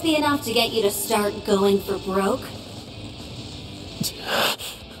 will this be enough to get you to start going for broke?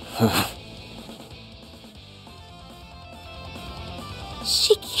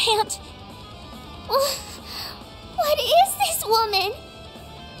 She can't. What is this woman?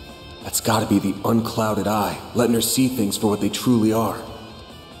 That's gotta be the unclouded eye, letting her see things for what they truly are.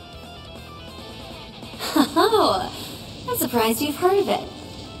 Oh, I'm surprised you've heard of it.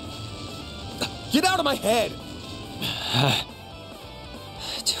 Get out of my head!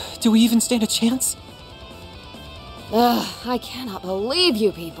 Do we even stand a chance? Ugh, I cannot believe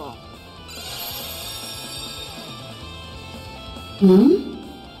you people. Hmm?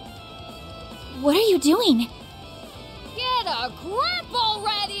 What are you doing? Get Crap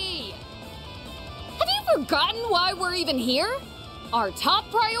already! Have you forgotten why we're even here? Our top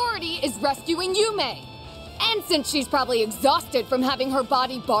priority is rescuing Yume. And since she's probably exhausted from having her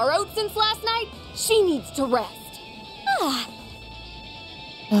body borrowed since last night, she needs to rest.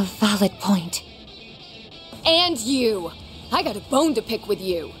 A valid point. And you! I got a bone to pick with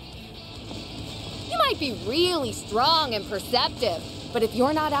you. You might be really strong and perceptive, but if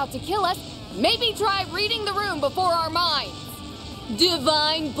you're not out to kill us, maybe try reading the room before our minds.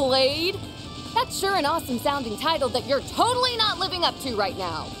 Divine Blade? That's sure an awesome sounding title that you're totally not living up to right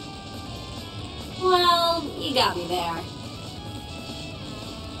now. Well, you got me there.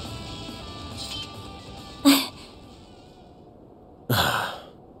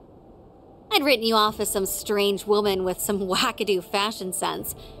 I'd written you off as some strange woman with some wackadoo fashion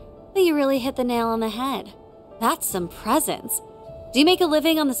sense, but you really hit the nail on the head. That's some presence. Do you make a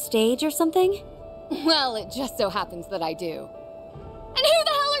living on the stage or something? Well, it just so happens that I do. And who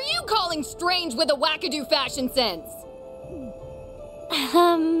the hell are you calling strange with a wackadoo fashion sense?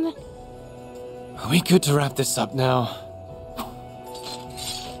 Are we good to wrap this up now?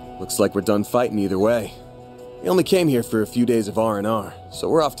 Looks like we're done fighting either way. We only came here for a few days of R&R, so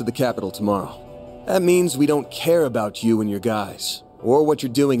we're off to the capital tomorrow. That means we don't care about you and your guys, or what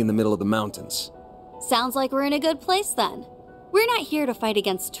you're doing in the middle of the mountains. Sounds like we're in a good place then. We're not here to fight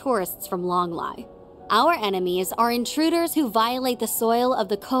against tourists from Longlai. Our enemies are intruders who violate the soil of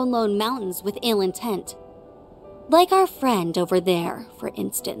the Konlone Mountains with ill intent. Like our friend over there, for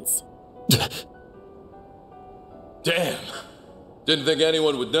instance. Damn. Didn't think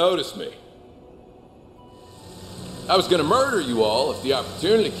anyone would notice me. I was gonna murder you all if the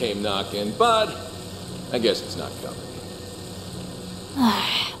opportunity came knocking, but I guess it's not coming.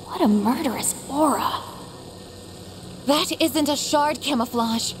 What a murderous aura. That isn't a shard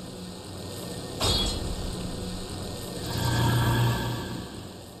camouflage.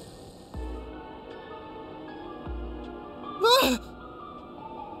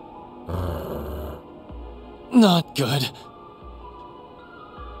 Not good.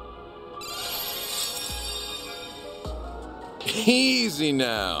 Easy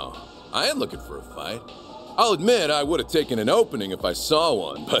now. I ain't looking for a fight. I'll admit I would have taken an opening if I saw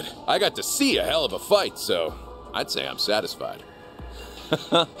one, but I got to see a hell of a fight, so I'd say I'm satisfied.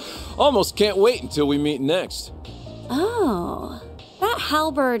 Almost can't wait until we meet next. Oh, that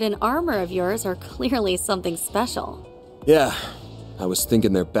halberd and armor of yours are clearly something special. Yeah, I was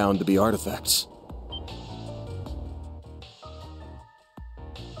thinking they're bound to be artifacts.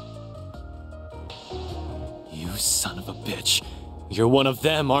 You son of a bitch. You're one of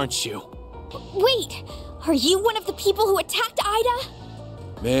them, aren't you? Wait, are you one of the people who attacked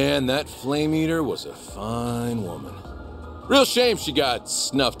Ida? Man, that Flame Eater was a fine woman. Real shame she got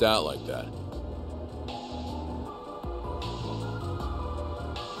snuffed out like that.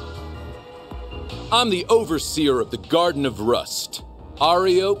 I'm the overseer of the Garden of Rust,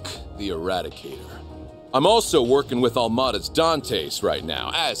 Arioke the Eradicator. I'm also working with Almada's Dantes right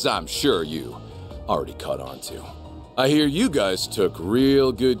now, as I'm sure you already caught on to. I hear you guys took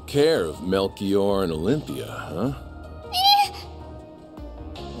real good care of Melchior and Olympia, huh?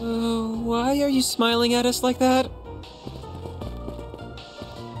 Why are you smiling at us like that?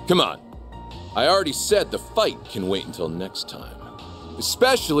 Come on. I already said the fight can wait until next time.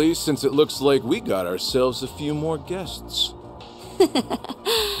 Especially since it looks like we got ourselves a few more guests.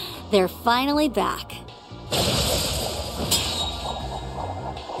 They're finally back.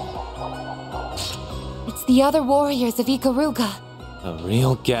 It's the other warriors of Ikaruga. A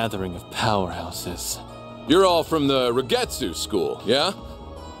real gathering of powerhouses. You're all from the Regetsu school, yeah?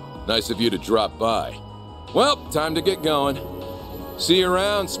 Nice of you to drop by. Well, time to get going. See you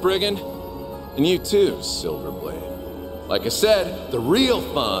around, Spriggan. And you too, Silverblade. Like I said, the real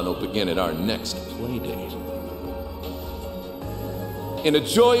fun will begin at our next playdate. In a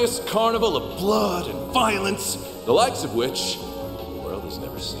joyous carnival of blood and violence, the likes of which the world has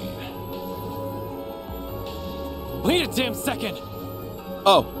never seen. Wait a damn second!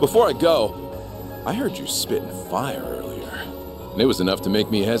 Oh, before I go, I heard you spitting fire earlier. And it was enough to make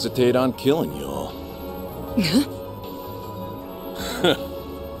me hesitate on killing you all.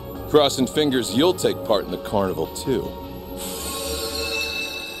 Crossing fingers you'll take part in the carnival, too.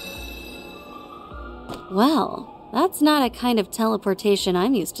 Well, that's not a kind of teleportation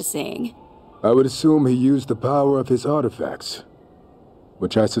I'm used to seeing. I would assume he used the power of his artifacts,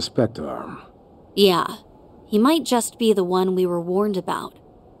 which I suspect are. Yeah, he might just be the one we were warned about.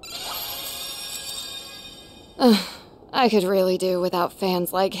 I could really do without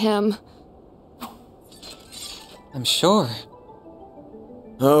fans like him. I'm sure.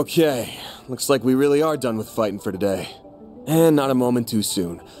 Okay, looks like we really are done with fighting for today. And not a moment too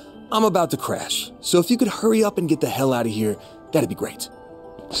soon. I'm about to crash, so if you could hurry up and get the hell out of here, that'd be great.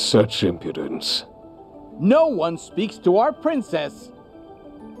 Such impudence. No one speaks to our princess.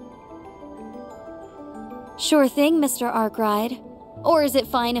 Sure thing, Mr. Arkwright. Or is it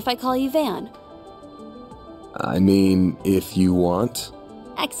fine if I call you Van? I mean, if you want.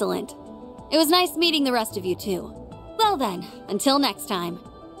 Excellent. It was nice meeting the rest of you, too. Well then, until next time.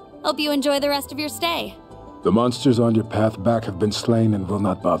 Hope you enjoy the rest of your stay. The monsters on your path back have been slain and will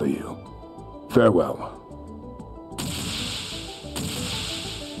not bother you. Farewell.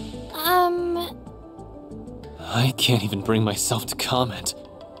 I can't even bring myself to comment.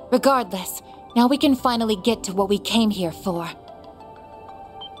 Regardless, now we can finally get to what we came here for.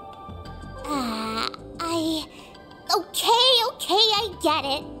 Okay, I get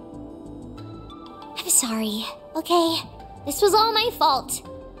it. I'm sorry, okay? This was all my fault.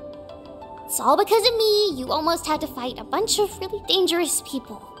 It's all because of me. You almost had to fight a bunch of really dangerous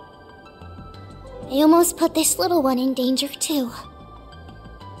people. I almost put this little one in danger, too.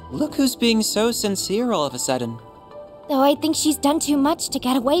 Look who's being so sincere all of a sudden. Though I think she's done too much to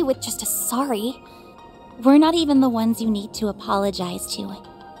get away with just a sorry. We're not even the ones you need to apologize to.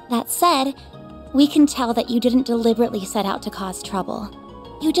 That said, we can tell that you didn't deliberately set out to cause trouble.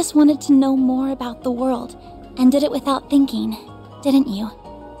 You just wanted to know more about the world, and did it without thinking, didn't you?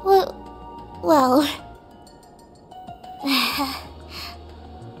 Well...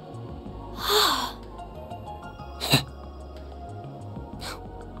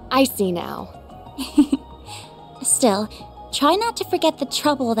 I see now. Still, try not to forget the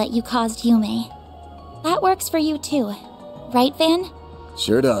trouble that you caused Yume. That works for you too, right, Van?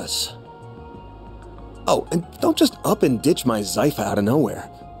 Sure does. Oh, and don't just up and ditch my Zypha out of nowhere.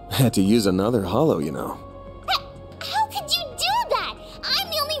 I had to use another holo, you know. How could you do that? I'm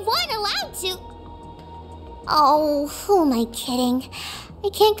the only one allowed to... Oh, who am I kidding? I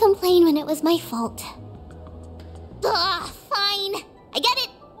can't complain when it was my fault. Ugh, fine. I get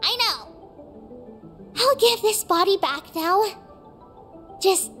it. I know. I'll give this body back now.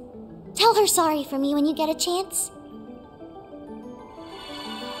 Just tell her sorry for me when you get a chance.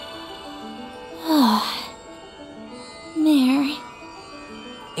 Mare.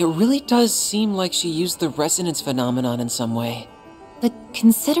 It really does seem like she used the resonance phenomenon in some way. But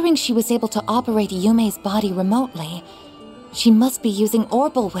considering she was able to operate Yume's body remotely, she must be using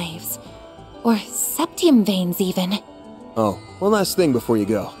orbal waves. Or septium veins, even. Oh, one last thing before you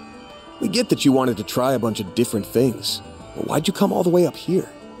go. We get that you wanted to try a bunch of different things, but why'd you come all the way up here?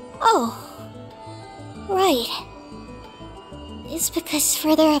 Oh, right. It's because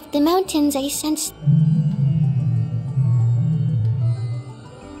further up the mountains I sensed...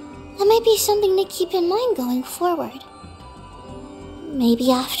 That might be something to keep in mind going forward.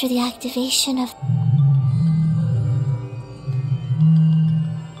 Maybe after the activation of...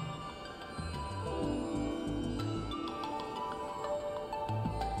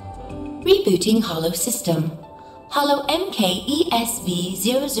 Rebooting Holo System. Holo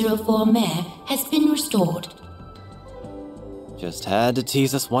MKESV004 Mare has been restored. Just had to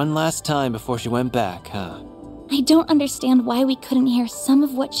tease us one last time before she went back, huh? I don't understand why we couldn't hear some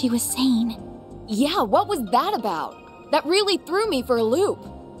of what she was saying. Yeah, what was that about? That really threw me for a loop.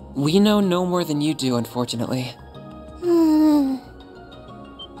 We know no more than you do, unfortunately. Oh!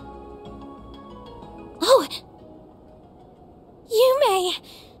 Yume!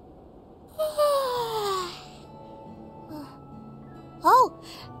 Oh,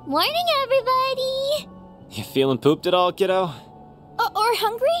 morning, everybody! You feeling pooped at all, kiddo? Or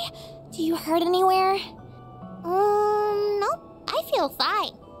hungry? Do you hurt anywhere? Nope. I feel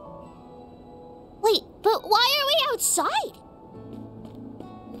fine. Wait, but why are we outside?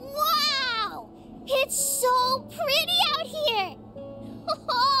 Wow! It's so pretty out here!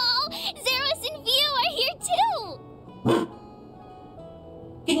 Oh, Zeros and View are here too!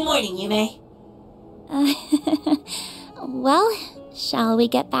 Good morning, Yume. Well, shall we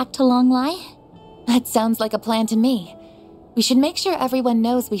get back to Longlai? That sounds like a plan to me. We should make sure everyone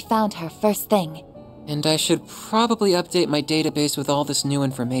knows we found her first thing. And I should probably update my database with all this new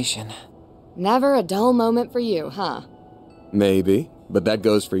information. Never a dull moment for you, huh? Maybe, but that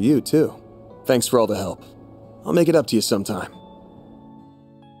goes for you, too. Thanks for all the help. I'll make it up to you sometime.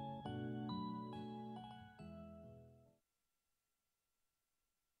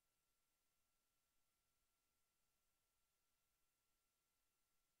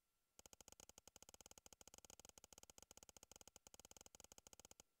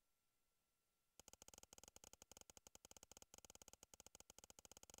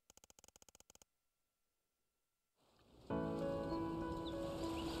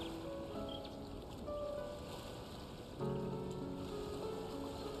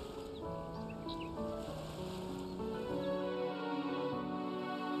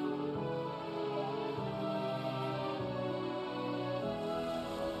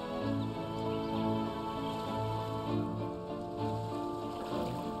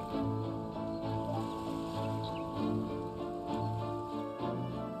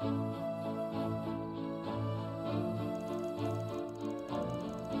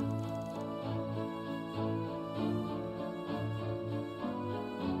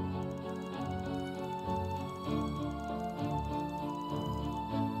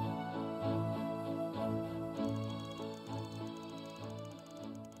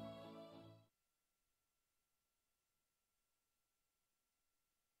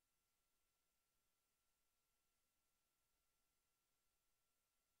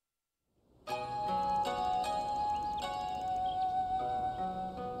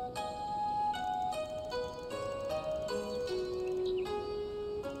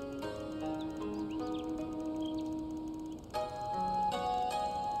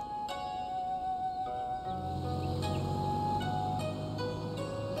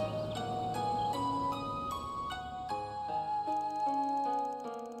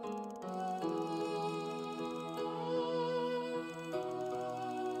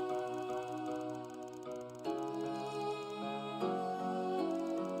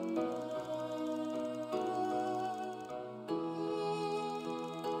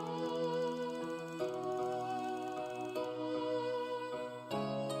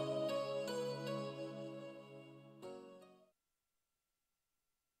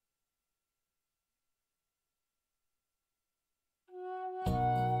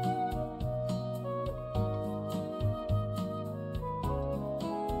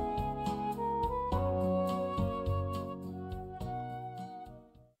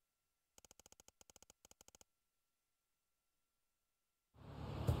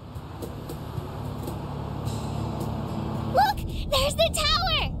 There's the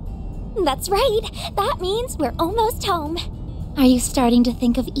tower! That's right. That means we're almost home. Are you starting to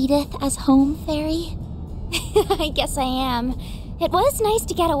think of Edith as home, Fairy? I guess I am. It was nice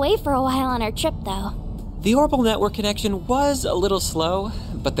to get away for a while on our trip, though. The Orbital Network connection was a little slow,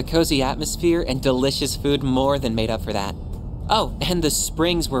 but the cozy atmosphere and delicious food more than made up for that. Oh, and the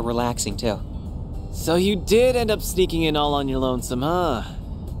springs were relaxing, too. So you did end up sneaking in all on your lonesome, huh?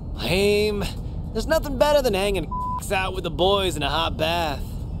 Lame. There's nothing better than hanging out with the boys in a hot bath.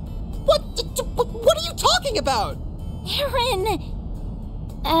 What are you talking about? Aaron!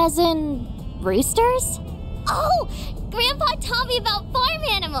 As in, roosters? Oh! Grandpa taught me about farm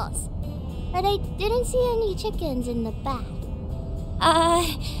animals! But I didn't see any chickens in the bath.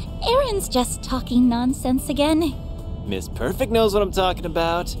 Aaron's just talking nonsense again. Miss Perfect knows what I'm talking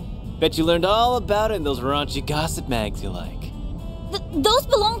about. Bet you learned all about it in those raunchy gossip mags you like. Those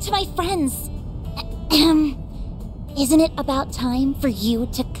belong to my friends. Isn't it about time for you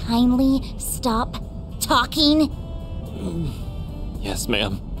to kindly stop talking? Yes,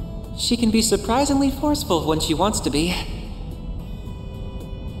 ma'am. She can be surprisingly forceful when she wants to be.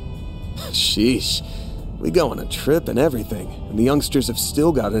 Sheesh. We go on a trip and everything, and the youngsters have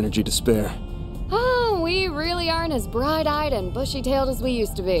still got energy to spare. Oh, we really aren't as bright-eyed and bushy-tailed as we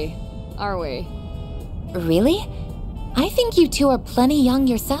used to be, are we? Really? I think you two are plenty young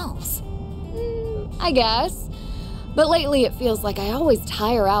yourselves. I guess. But lately it feels like I always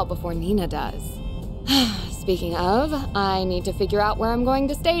tire out before Nina does. Speaking of, I need to figure out where I'm going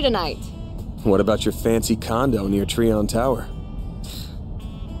to stay tonight. What about your fancy condo near Treon Tower?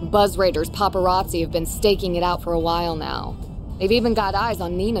 Buzz Raiders paparazzi have been staking it out for a while now. They've even got eyes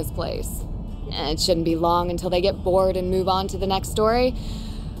on Nina's place. It shouldn't be long until they get bored and move on to the next story.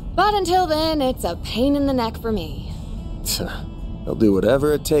 But until then, it's a pain in the neck for me. They'll do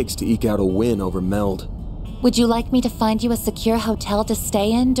whatever it takes to eke out a win over Meld. Would you like me to find you a secure hotel to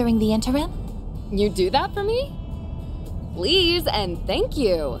stay in during the interim? You'd do that for me? Please and thank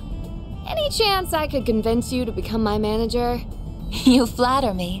you. Any chance I could convince you to become my manager? You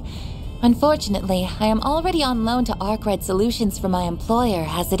flatter me. Unfortunately, I am already on loan to Arkwright Solutions for my employer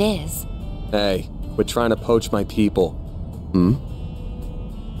as it is. Hey, quit trying to poach my people.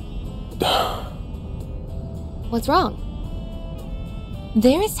 What's wrong?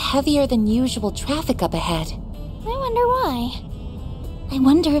 There is heavier than usual traffic up ahead. I wonder why. I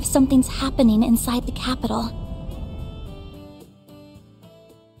wonder if something's happening inside the capital.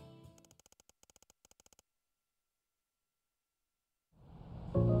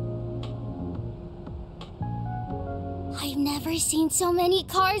 I've never seen so many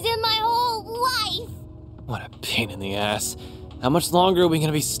cars in my whole life! What a pain in the ass. How much longer are we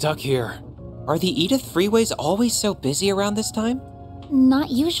gonna be stuck here? Are the Edith freeways always so busy around this time?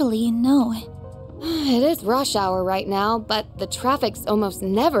 Not usually, no. It is rush hour right now, but the traffic's almost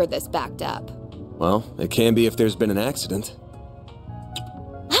never this backed up. Well, it can be if there's been an accident.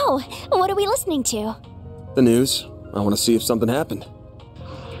 Oh, what are we listening to? The news. I want to see if something happened.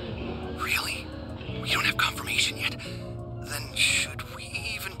 Really? We don't have confirmation yet? Then should we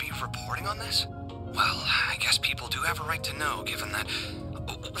even be reporting on this? Well, I guess people do have a right to know, given that...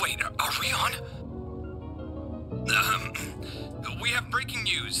 Wait, are we on? We have breaking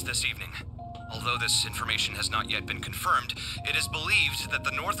news this evening. Although this information has not yet been confirmed, it is believed that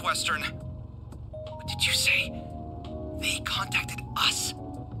the Northwestern... What did you say? They contacted us?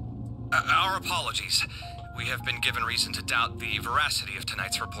 Our apologies. We have been given reason to doubt the veracity of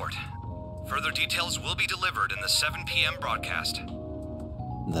tonight's report. Further details will be delivered in the 7 p.m. broadcast.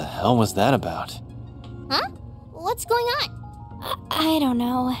 The hell was that about? Huh? What's going on? I don't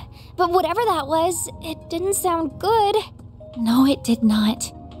know. But whatever that was, it didn't sound good. No, it did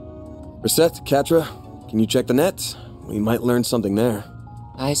not. Reset, Katra, can you check the net? We might learn something there.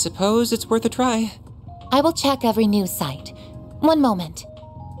 I suppose it's worth a try. I will check every news site. One moment.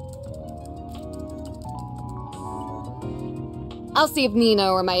 I'll see if Nina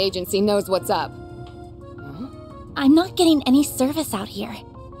or my agency knows what's up. I'm not getting any service out here.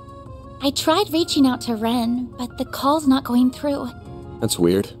 I tried reaching out to Ren, but the call's not going through. That's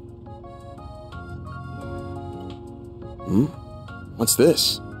weird. What's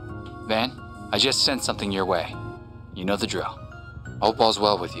this? Van, I just sent something your way. You know the drill. Hope all's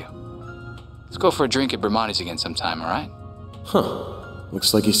well with you. Let's go for a drink at Bermonti's again sometime, alright? Huh.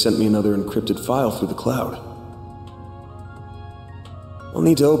 Looks like he sent me another encrypted file through the cloud. I'll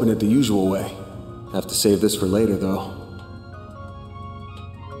need to open it the usual way. Have to save this for later, though.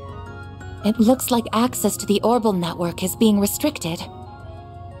 It looks like access to the Orbital Network is being restricted.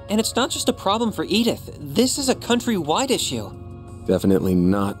 And it's not just a problem for Edith. This is a countrywide issue. Definitely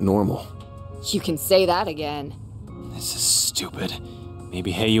not normal. You can say that again. This is stupid.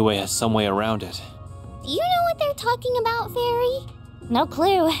 Maybe Heiyue has some way around it. Do you know what they're talking about, Fairy? No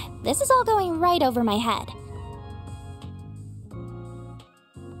clue. This is all going right over my head.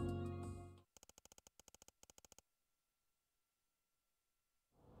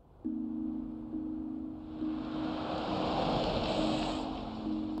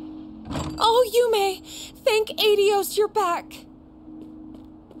 Oh, Yume! Thank Adios you're back!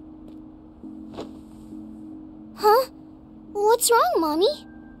 Huh? What's wrong, Mommy?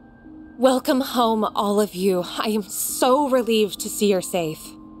 Welcome home, all of you. I am so relieved to see you're safe.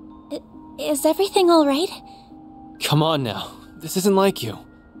 Is everything all right? Come on now. This isn't like you.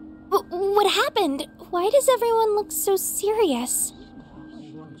 What happened? Why does everyone look so serious?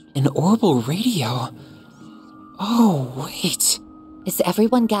 An orbital radio? Oh, wait. Is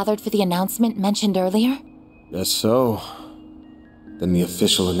everyone gathered for the announcement mentioned earlier? Guess so. Then the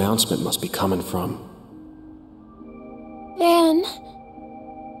official announcement must be coming from... Van...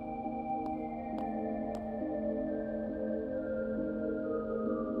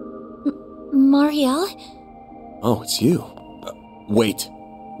 Marielle? Oh, it's you. Wait.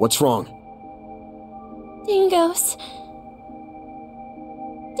 What's wrong? Dingo's...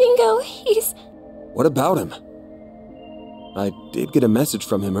 Dingo, he's... What about him? I did get a message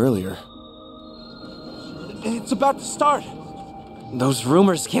from him earlier. It's about to start. Those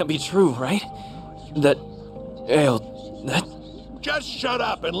rumors can't be true, right? That... Just shut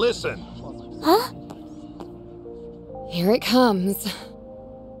up and listen. Huh? Here it comes.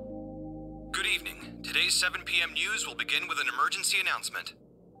 Good evening. Today's 7 p.m. news will begin with an emergency announcement.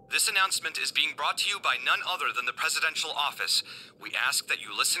 This announcement is being brought to you by none other than the Presidential Office. We ask that you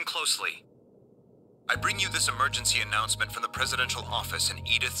listen closely. I bring you this emergency announcement from the Presidential Office in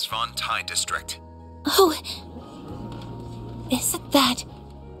Edith's Von Tai district. Oh... Isn't that...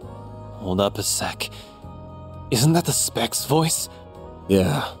 Hold up a sec. Isn't that the Spec's voice?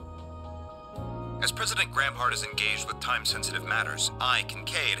 Yeah. As President Gramhart is engaged with time-sensitive matters, I,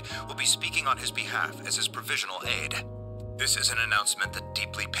 Kincaid, will be speaking on his behalf as his provisional aide. This is an announcement that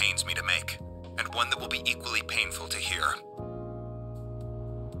deeply pains me to make, and one that will be equally painful to hear.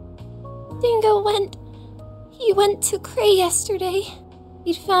 Dingo went... He went to Cray yesterday.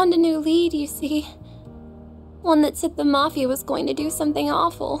 He'd found a new lead, you see. One that said the Mafia was going to do something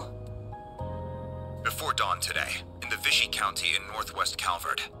awful. Before dawn today, in the Vichy County in northwest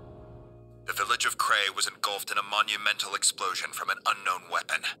Calvert, the village of Cray was engulfed in a monumental explosion from an unknown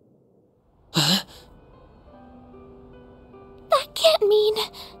weapon. Huh? That can't mean...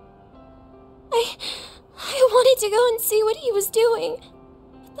 I wanted to go and see what he was doing.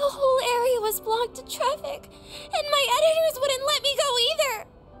 But the whole area was blocked to traffic, and my editors wouldn't let me go either.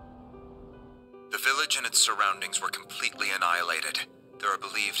 The village and its surroundings were completely annihilated. There are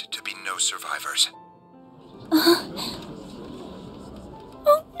believed to be no survivors. Oh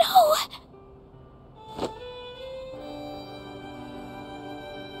no!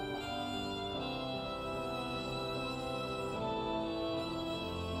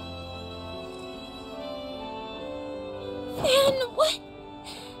 And what?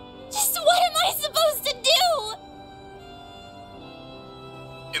 Just what am I supposed to do?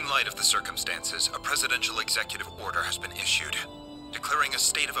 In light of the circumstances, a presidential executive order has been issued, declaring a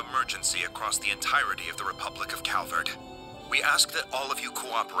state of emergency across the entirety of the Republic of Calvert. We ask that all of you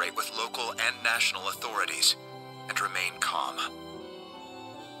cooperate with local and national authorities and remain calm.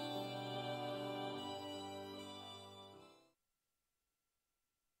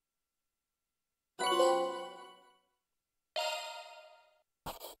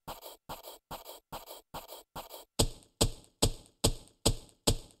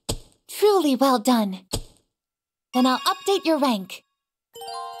 Truly well done. Then I'll update your rank.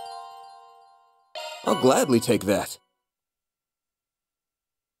 I'll gladly take that.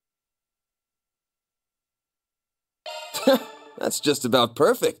 That's just about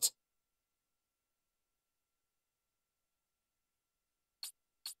perfect.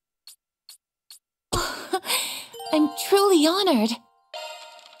 I'm truly honored.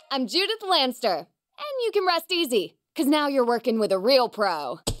 I'm Judith Lanster, and you can rest easy, 'cause now you're working with a real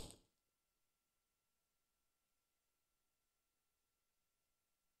pro.